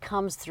that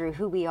comes through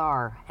who we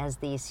are as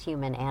these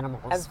human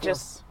animals. As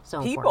just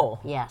so people.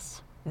 Important.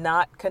 Yes.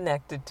 Not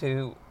connected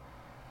to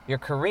your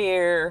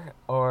career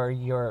or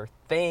your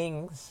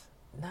things.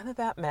 None of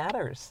that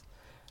matters.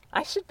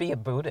 I should be a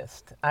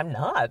Buddhist. I'm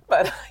not,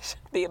 but I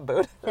should be a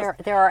Buddhist.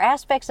 There are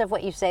aspects of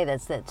what you say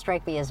that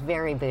strike me as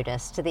very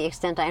Buddhist, to the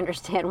extent I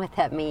understand what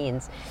that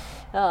means.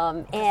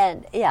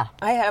 And yeah.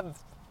 I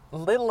have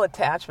little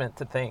attachment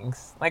to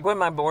things. Like when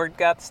my board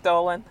got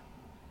stolen,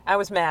 I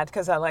was mad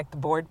because I liked the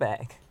board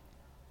bag.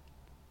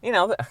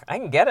 I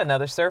can get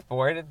another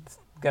surfboard. It's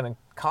going to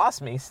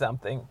cost me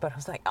something. But I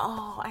was like,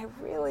 oh, I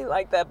really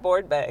like that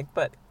board bag.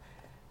 But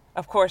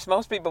of course,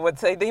 most people would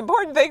say the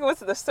important thing was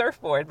the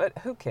surfboard, but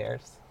who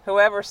cares?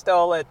 Whoever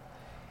stole it,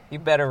 you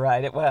better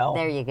ride it well.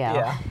 There you go.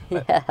 Yeah,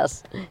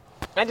 yes.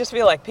 I just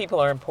feel like people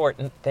are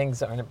important.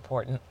 Things aren't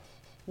important.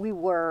 We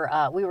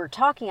were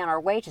talking on our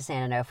way to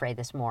San Onofre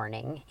this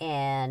morning,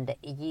 and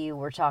you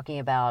were talking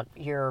about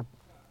your,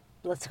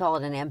 let's call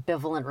it an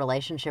ambivalent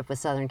relationship with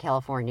Southern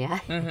California,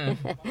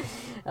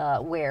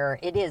 where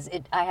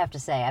I have to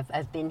say,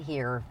 I've been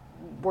here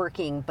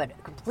working,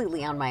 but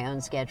completely on my own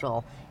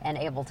schedule and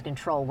able to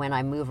control when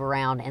I move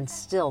around, and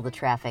still the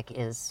traffic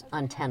is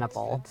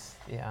untenable.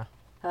 Yeah.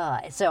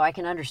 So I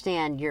can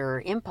understand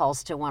your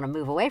impulse to want to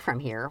move away from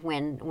here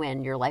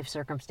when your life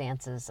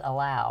circumstances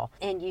allow.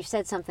 And you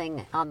said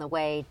something on the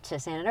way to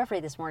San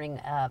Onofre this morning,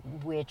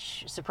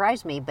 which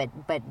surprised me, but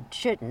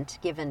shouldn't,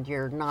 given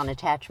your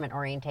non-attachment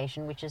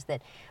orientation, which is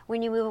that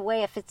when you move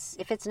away, if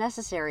it's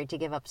necessary to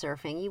give up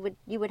surfing,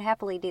 you would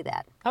happily do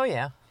that. Oh,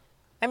 yeah.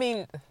 I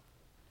mean,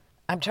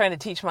 I'm trying to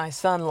teach my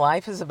son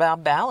life is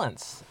about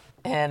balance.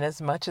 And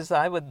as much as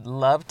I would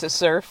love to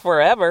surf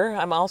forever,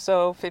 I'm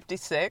also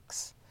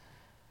 56.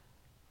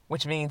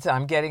 Which means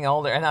I'm getting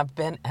older, and I've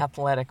been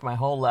athletic my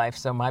whole life,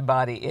 so my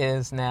body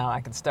is now, I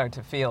can start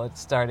to feel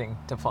it's starting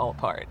to fall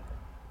apart.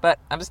 But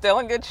I'm still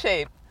in good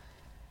shape.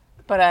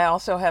 But I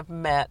also have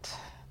met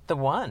the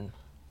one.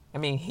 I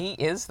mean, he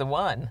is the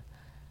one.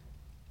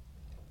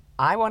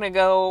 I want to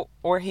go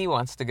where he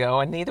wants to go,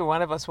 and neither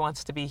one of us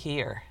wants to be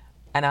here.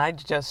 And I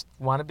just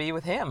want to be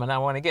with him, and I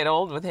want to get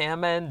old with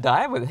him and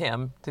die with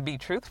him, to be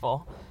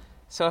truthful.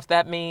 So if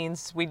that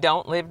means we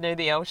don't live near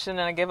the ocean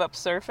and I give up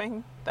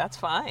surfing, that's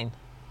fine.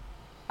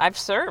 I've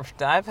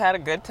surfed. I've had a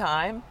good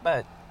time,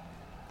 but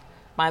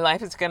my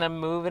life is going to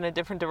move in a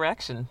different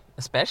direction,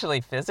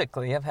 especially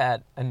physically. I've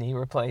had a knee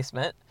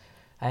replacement.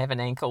 I have an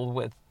ankle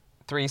with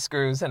 3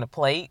 screws and a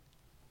plate.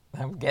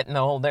 I'm getting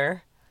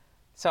older.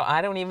 So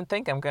I don't even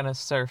think I'm going to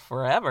surf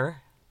forever.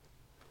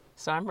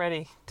 So I'm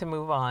ready to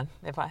move on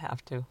if I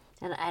have to.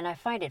 And I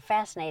find it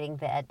fascinating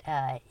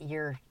that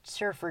your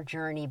surfer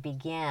journey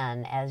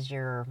began as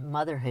your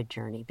motherhood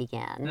journey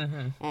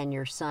began. And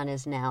your son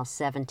is now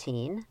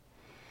 17.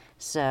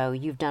 So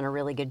you've done a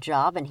really good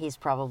job, and he's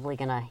probably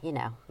going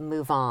to,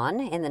 move on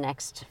in the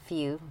next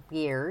few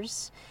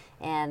years,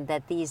 and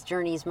that these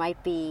journeys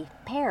might be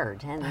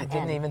paired. And I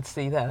didn't even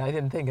see that. I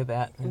didn't think of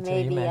that until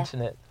you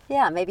mentioned it.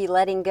 Yeah, maybe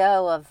letting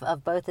go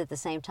of both at the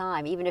same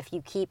time. Even if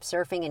you keep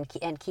surfing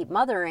and keep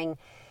mothering,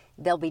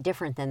 they'll be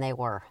different than they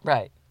were.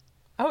 Right.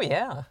 Oh,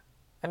 yeah.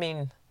 I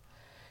mean,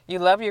 you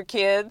love your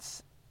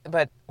kids,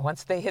 but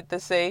once they hit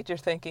this age, you're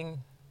thinking,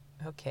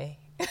 okay.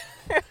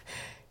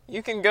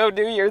 You can go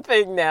do your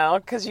thing now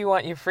because you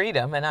want your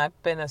freedom. And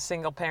I've been a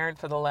single parent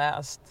for the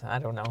last,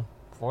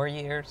 4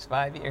 years,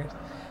 5 years.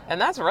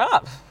 And that's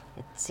rough.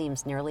 It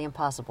seems nearly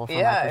impossible from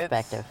our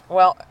perspective.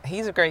 Well,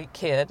 he's a great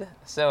kid,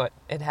 so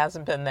it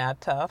hasn't been that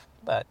tough.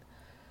 But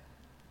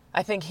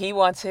I think he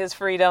wants his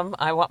freedom.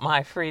 I want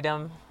my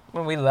freedom.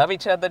 And we love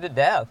each other to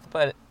death,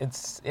 but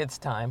it's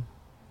time.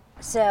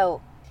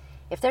 So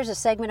if there's a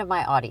segment of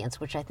my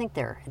audience, which I think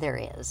there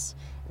is,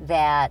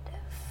 that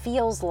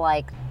feels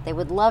like they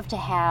would love to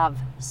have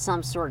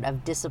some sort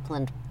of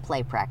disciplined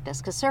play practice,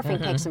 because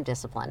surfing takes some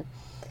discipline,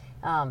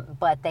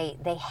 but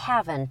they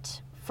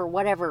haven't, for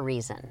whatever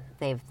reason.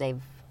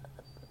 They've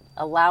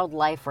allowed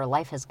life, or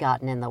life has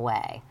gotten in the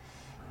way.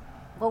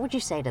 What would you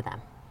say to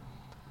them?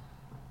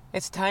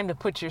 It's time to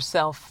put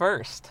yourself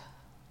first.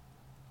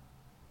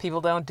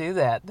 People don't do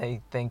that.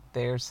 They think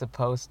they're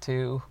supposed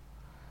to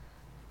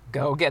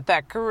go get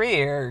that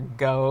career,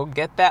 go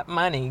get that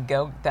money,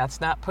 that's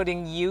not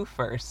putting you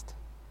first.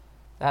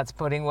 That's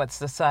putting what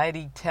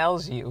society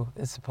tells you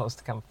is supposed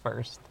to come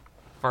first.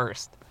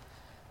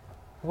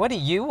 What do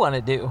you want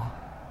to do?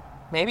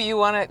 Maybe you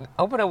want to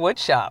open a wood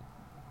shop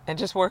and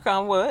just work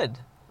on wood.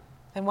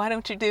 Then why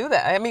don't you do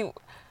that? I mean,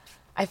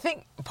 I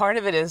think part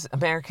of it is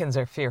Americans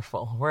are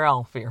fearful. We're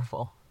all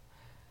fearful.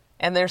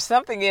 And there's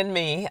something in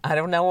me, I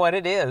don't know what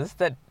it is,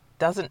 that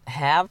doesn't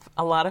have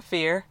a lot of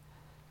fear.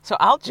 So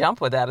I'll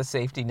jump without a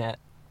safety net.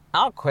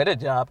 I'll quit a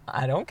job.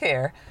 I don't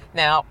care.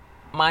 Now,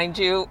 mind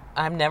you,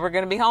 I'm never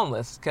going to be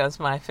homeless because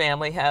my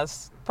family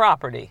has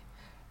property.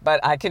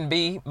 But I can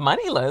be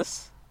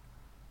moneyless.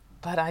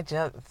 But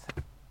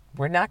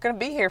we're not going to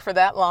be here for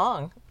that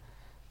long.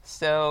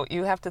 So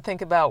you have to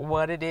think about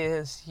what it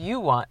is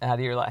you want out of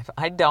your life.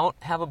 I don't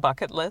have a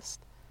bucket list.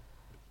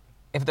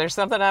 If there's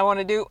something I want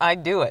to do, I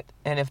do it.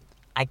 And if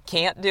I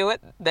can't do it,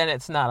 then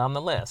it's not on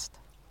the list.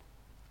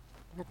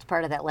 That's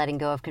part of that letting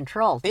go of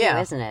control, too,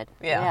 isn't it?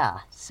 Yeah.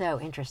 So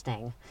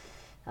interesting.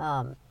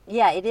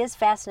 It is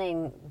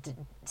fascinating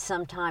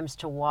sometimes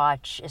to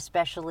watch,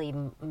 especially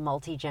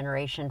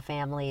multi-generation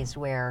families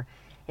where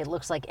it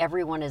looks like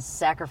everyone is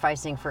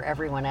sacrificing for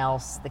everyone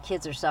else. The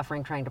kids are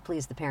suffering trying to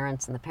please the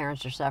parents, and the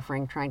parents are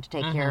suffering trying to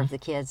take care of the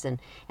kids. And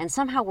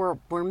somehow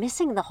we're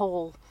missing the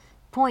whole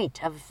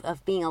point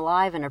of being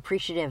alive and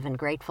appreciative and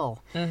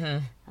grateful.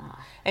 And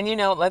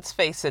let's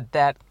face it,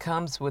 that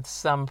comes with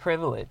some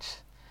privilege.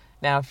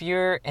 Now, if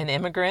you're an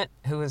immigrant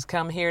who has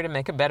come here to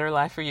make a better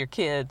life for your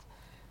kids,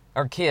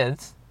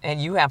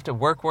 and you have to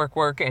work,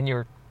 and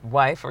your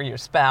wife or your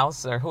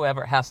spouse or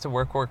whoever has to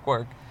work,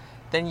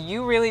 then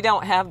you really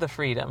don't have the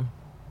freedom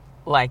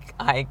like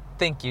I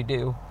think you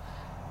do.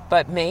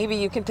 But maybe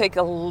you can take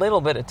a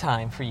little bit of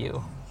time for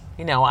you.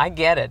 I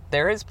get it.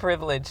 There is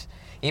privilege.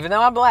 Even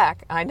though I'm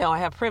black, I know I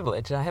have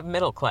privilege. I have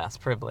middle class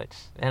privilege,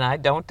 and I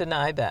don't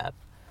deny that.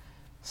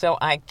 So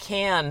I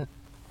can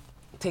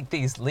take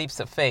these leaps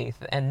of faith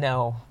and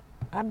know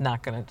I'm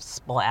not going to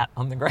splat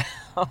on the ground.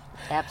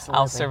 Absolutely.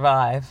 I'll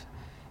survive.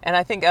 And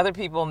I think other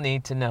people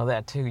need to know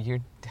that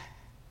too.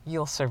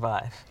 You'll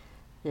survive.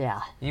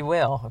 Yeah. You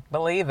will.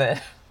 Believe it.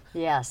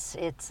 Yes,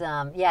 it's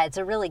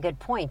a really good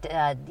point.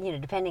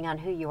 Depending on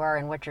who you are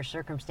and what your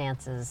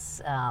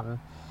circumstances,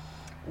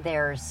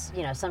 there's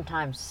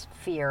sometimes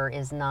fear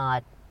is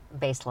not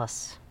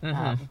baseless,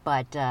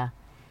 but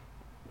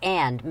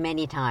and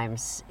many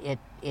times it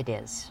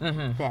is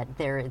that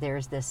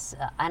there's this,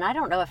 and I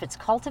don't know if it's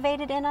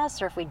cultivated in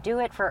us or if we do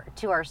it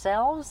to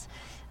ourselves,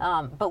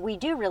 but we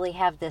do really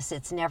have this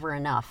 "it's never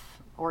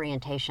enough"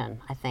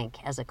 orientation, I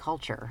think, as a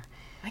culture.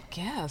 I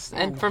guess.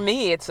 And for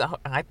me,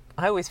 I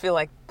always feel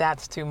like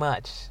that's too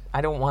much.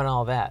 I don't want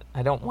all that.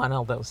 I don't want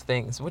all those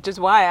things, which is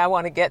why I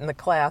want to get in the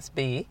Class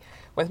B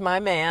with my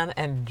man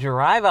and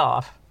drive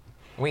off.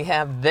 We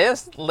have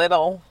this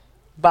little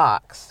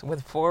box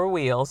with 4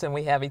 wheels, and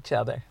we have each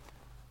other.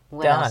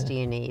 What Done. else do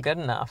you need? Good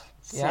enough.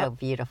 So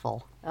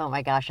beautiful. Oh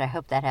my gosh, I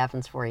hope that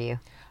happens for you.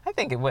 I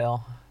think it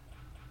will.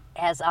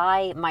 As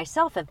I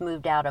myself have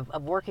moved out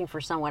of working for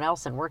someone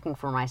else and working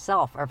for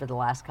myself over the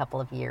last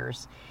couple of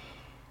years,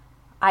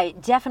 I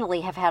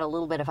definitely have had a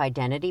little bit of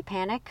identity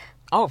panic.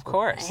 Oh, of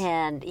course.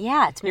 And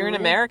yeah, it's been You're an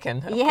American,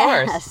 of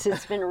yes, course.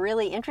 It's been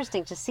really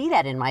interesting to see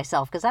that in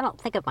myself, because I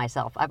don't think of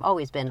myself. I've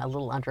always been a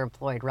little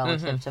underemployed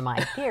relative to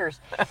my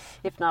peers,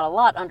 if not a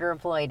lot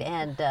underemployed.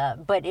 And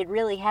but it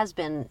really has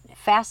been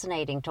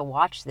fascinating to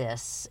watch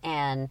this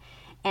and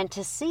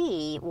to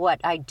see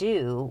what I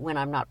do when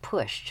I'm not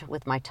pushed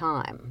with my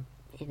time.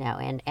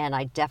 And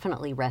I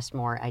definitely rest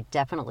more. I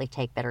definitely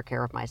take better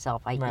care of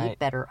myself. I eat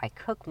better. I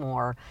cook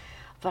more.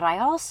 But I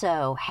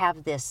also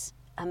have this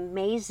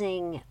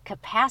amazing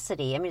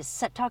capacity. I mean,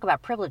 talk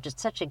about privilege.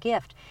 It's such a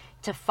gift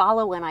to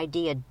follow an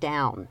idea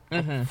down,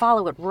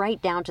 follow it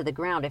right down to the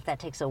ground, if that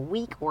takes a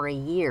week or a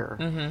year.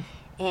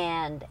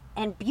 And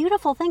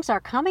beautiful things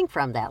are coming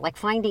from that, like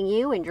finding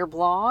you and your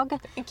blog.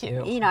 Thank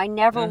you. I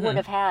never would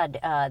have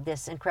had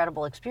this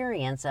incredible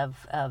experience of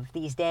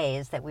these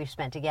days that we've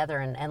spent together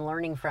and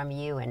learning from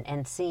you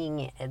and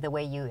seeing the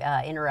way you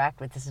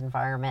interact with this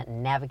environment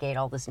and navigate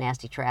all this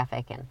nasty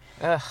traffic and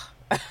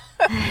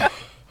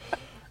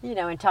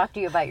and talk to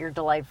you about your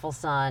delightful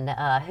son,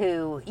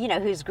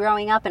 who's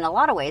growing up in a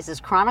lot of ways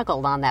is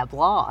chronicled on that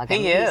blog.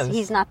 He is.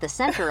 He's not the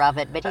center of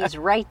it, but he's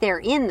right there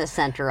in the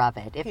center of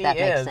it, if that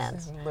makes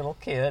sense. He's a little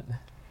kid.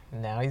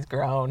 Now he's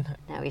grown.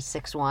 Now he's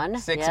 6'1".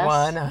 6'1", yes.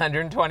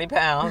 120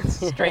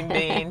 pounds, string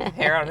bean,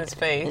 hair on his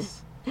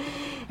face.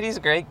 He's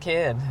a great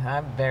kid.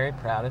 I'm very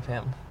proud of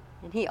him.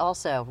 And he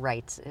also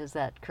writes. Is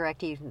that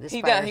correct? He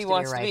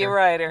wants to be a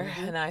writer,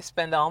 and I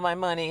spend all my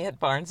money at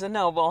Barnes &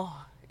 Noble.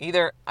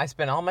 Either I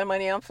spend all my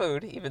money on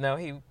food, even though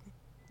he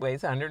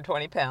weighs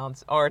 120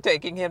 pounds, or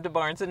taking him to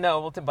Barnes &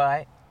 Noble to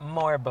buy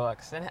more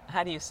books. And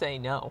how do you say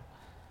no?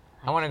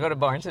 I want to go to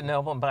Barnes &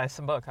 Noble and buy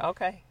some books.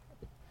 Okay.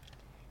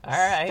 All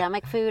right.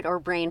 Stomach food or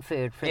brain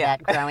food for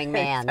that growing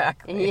man.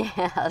 Exactly.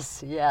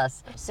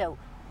 Yes. So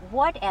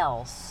what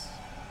else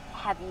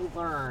have you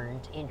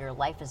learned in your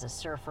life as a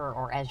surfer,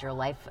 or as your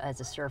life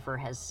as a surfer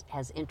has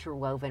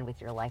interwoven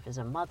with your life as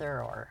a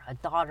mother or a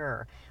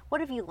daughter?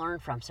 What have you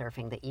learned from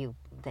surfing that you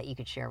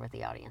could share with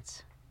the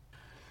audience?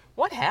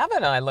 What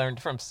haven't I learned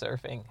from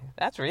surfing?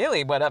 That's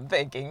really what I'm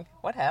thinking.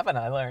 What haven't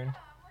I learned?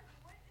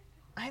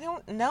 I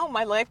don't know.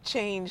 My life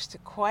changed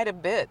quite a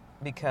bit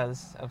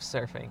because of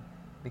surfing,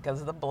 because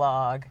of the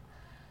blog.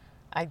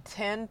 I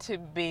tend to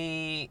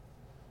be,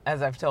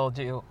 as I've told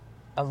you,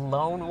 a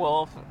lone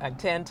wolf. I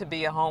tend to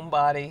be a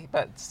homebody,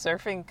 but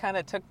surfing kind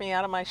of took me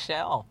out of my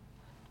shell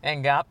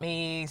and got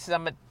me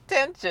some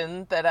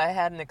attention that I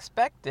hadn't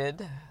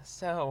expected.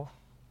 So,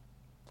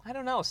 I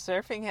don't know.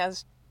 Surfing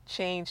has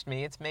changed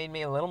me. It's made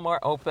me a little more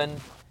open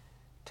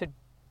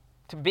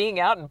to being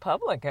out in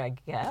public, I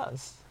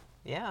guess.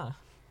 Yeah.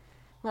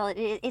 Well,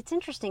 it's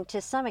interesting to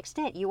some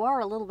extent. You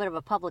are a little bit of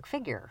a public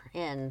figure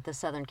in the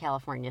Southern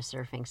California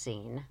surfing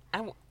scene.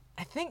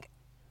 I think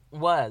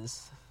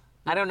was.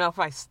 I don't know if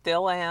I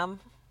still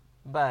am,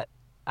 but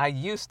I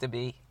used to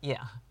be,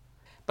 yeah.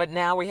 But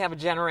now we have a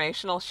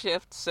generational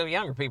shift, so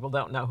younger people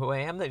don't know who I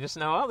am. They just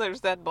know, oh,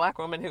 there's that black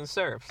woman who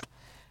surfs.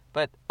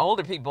 But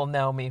older people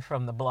know me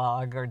from the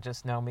blog, or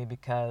just know me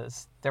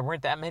because there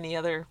weren't that many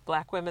other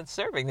black women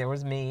surfing. There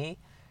was me,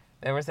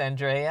 there was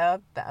Andrea,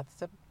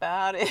 that's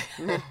about it.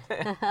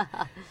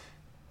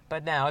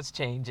 But now it's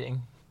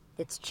changing.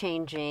 It's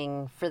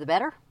changing for the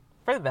better?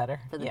 For the better.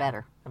 For the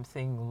better. I'm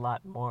seeing a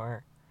lot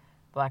more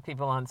black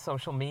people on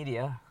social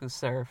media who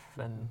surf,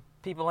 and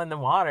people in the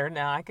water.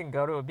 Now I can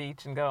go to a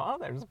beach and go, oh,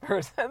 there's a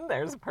person,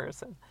 there's a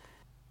person.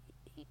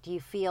 Do you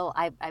feel,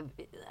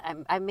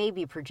 I may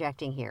be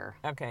projecting here.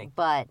 Okay.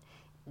 But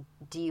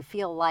do you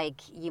feel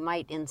like you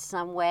might in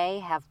some way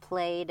have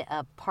played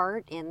a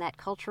part in that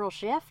cultural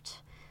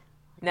shift?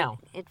 No,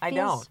 I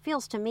don't. It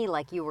feels to me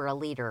like you were a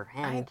leader.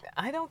 I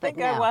don't think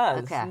no. I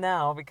was. Okay.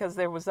 No, because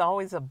there was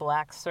always a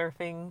Black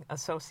Surfing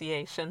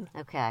Association.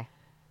 Okay.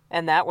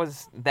 And that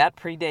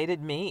predated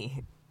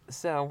me.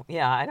 So,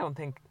 yeah, I don't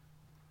think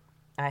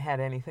I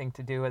had anything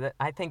to do with it.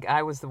 I think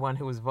I was the one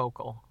who was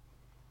vocal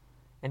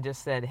and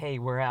just said, hey,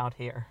 we're out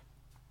here.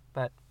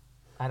 But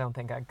I don't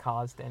think I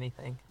caused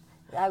anything.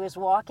 I was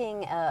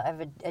walking. I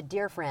have a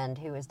dear friend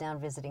who was down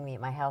visiting me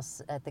at my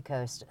house at the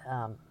coast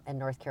in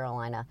North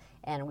Carolina,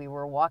 and we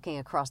were walking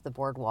across the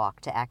boardwalk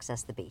to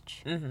access the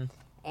beach. Mm-hmm.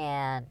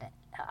 And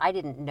I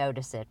didn't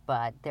notice it,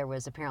 but there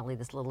was apparently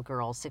this little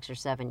girl, 6 or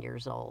 7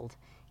 years old,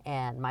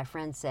 and my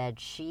friend said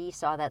she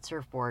saw that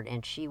surfboard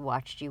and she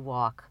watched you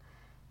walk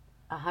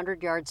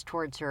 100 yards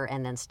towards her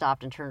and then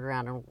stopped and turned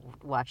around and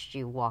watched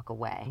you walk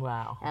away.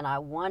 Wow. And I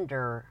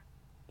wonder,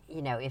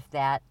 if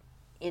that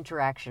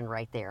interaction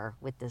right there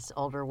with this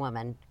older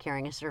woman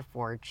carrying a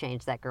surfboard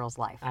changed that girl's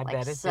life. I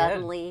bet it did.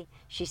 Suddenly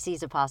she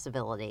sees a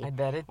possibility. I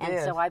bet it and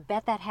did. so I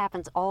bet that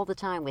happens all the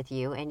time with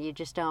you, and you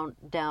just don't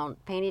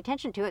pay any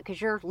attention to it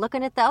because you're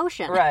looking at the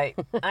ocean. Right.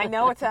 I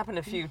know it's happened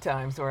a few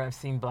times where I've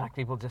seen black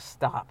people just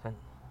stop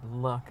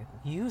and look.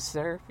 You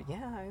surf?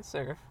 Yeah, I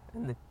surf.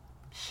 And the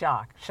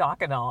shock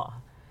and awe.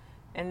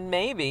 And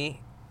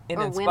maybe it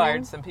Or inspired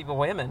women. some people,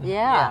 women.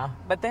 Yeah.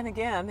 But then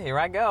again, here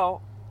I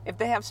go. If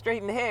they have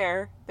straightened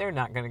hair, they're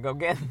not going to go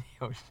get in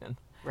the ocean.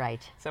 Right.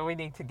 So we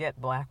need to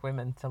get black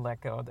women to let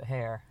go of the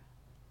hair.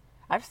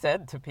 I've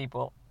said to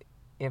people,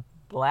 if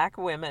black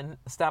women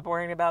stop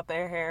worrying about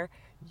their hair,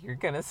 you're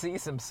going to see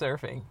some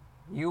surfing.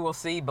 You will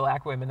see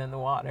black women in the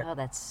water. Oh,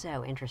 that's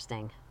so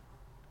interesting.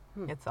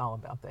 It's all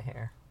about the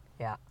hair.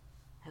 Yeah.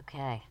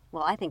 Okay.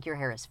 Well, I think your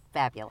hair is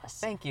fabulous.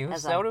 Thank you.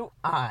 As So do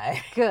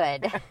I.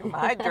 Good.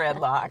 My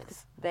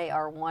dreadlocks. They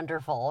are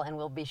wonderful, and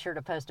we'll be sure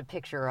to post a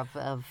picture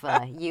of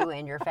you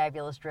and your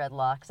fabulous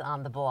dreadlocks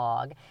on the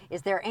blog.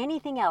 Is there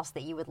anything else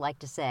that you would like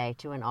to say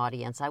to an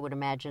audience, I would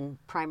imagine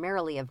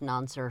primarily of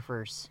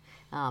non-surfers,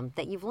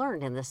 that you've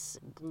learned in this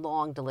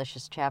long,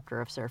 delicious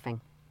chapter of surfing?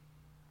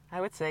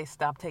 I would say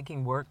stop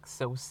taking work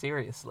so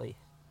seriously.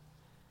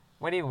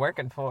 What are you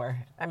working for?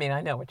 I mean,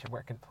 I know what you're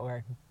working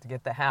for, to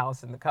get the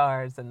house and the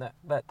cars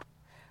but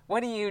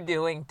what are you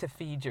doing to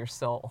feed your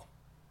soul?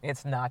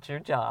 It's not your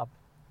job.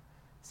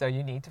 So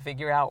you need to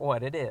figure out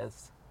what it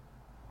is.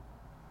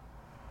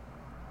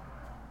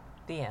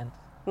 The end.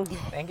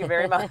 Thank you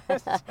very much.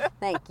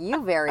 Thank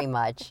you very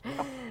much.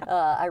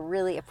 I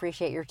really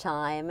appreciate your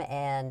time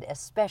and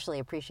especially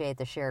appreciate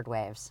the shared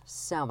waves.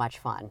 So much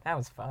fun. That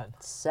was fun.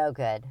 So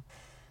good.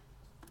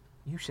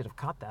 You should have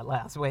caught that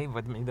last wave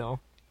with me, though.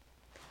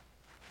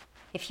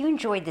 If you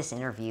enjoyed this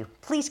interview,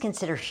 please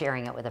consider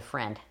sharing it with a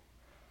friend.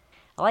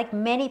 Like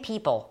many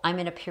people, I'm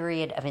in a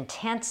period of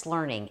intense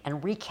learning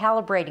and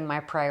recalibrating my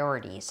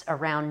priorities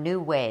around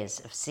new ways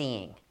of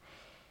seeing.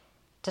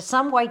 To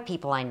some white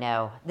people I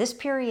know, this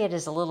period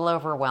is a little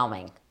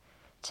overwhelming.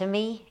 To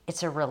me,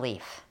 it's a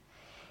relief.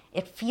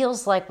 It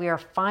feels like we are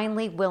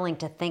finally willing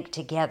to think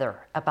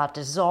together about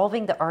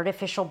dissolving the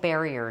artificial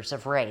barriers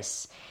of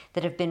race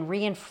that have been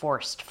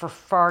reinforced for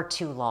far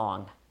too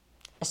long,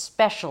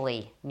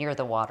 especially near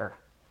the water.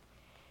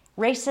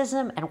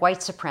 Racism and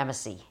white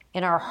supremacy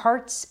in our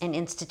hearts and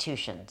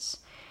institutions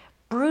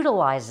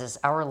brutalizes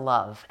our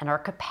love and our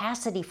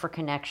capacity for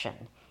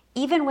connection,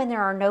 even when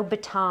there are no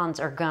batons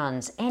or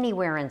guns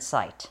anywhere in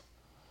sight.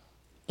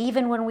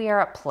 Even when we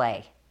are at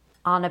play,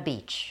 on a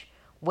beach,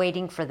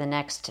 waiting for the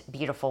next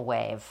beautiful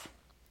wave.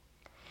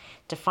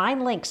 To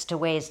find links to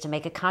ways to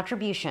make a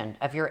contribution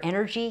of your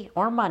energy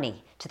or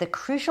money to the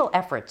crucial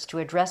efforts to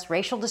address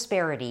racial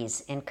disparities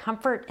in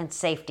comfort and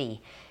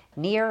safety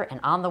near and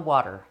on the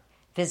water,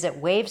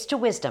 visit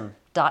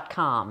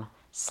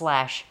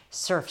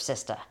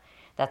wavestowisdom.com/surfsista.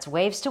 That's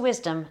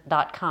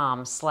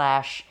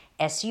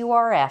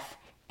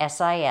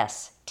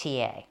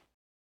wavestowisdom.com/surfsista.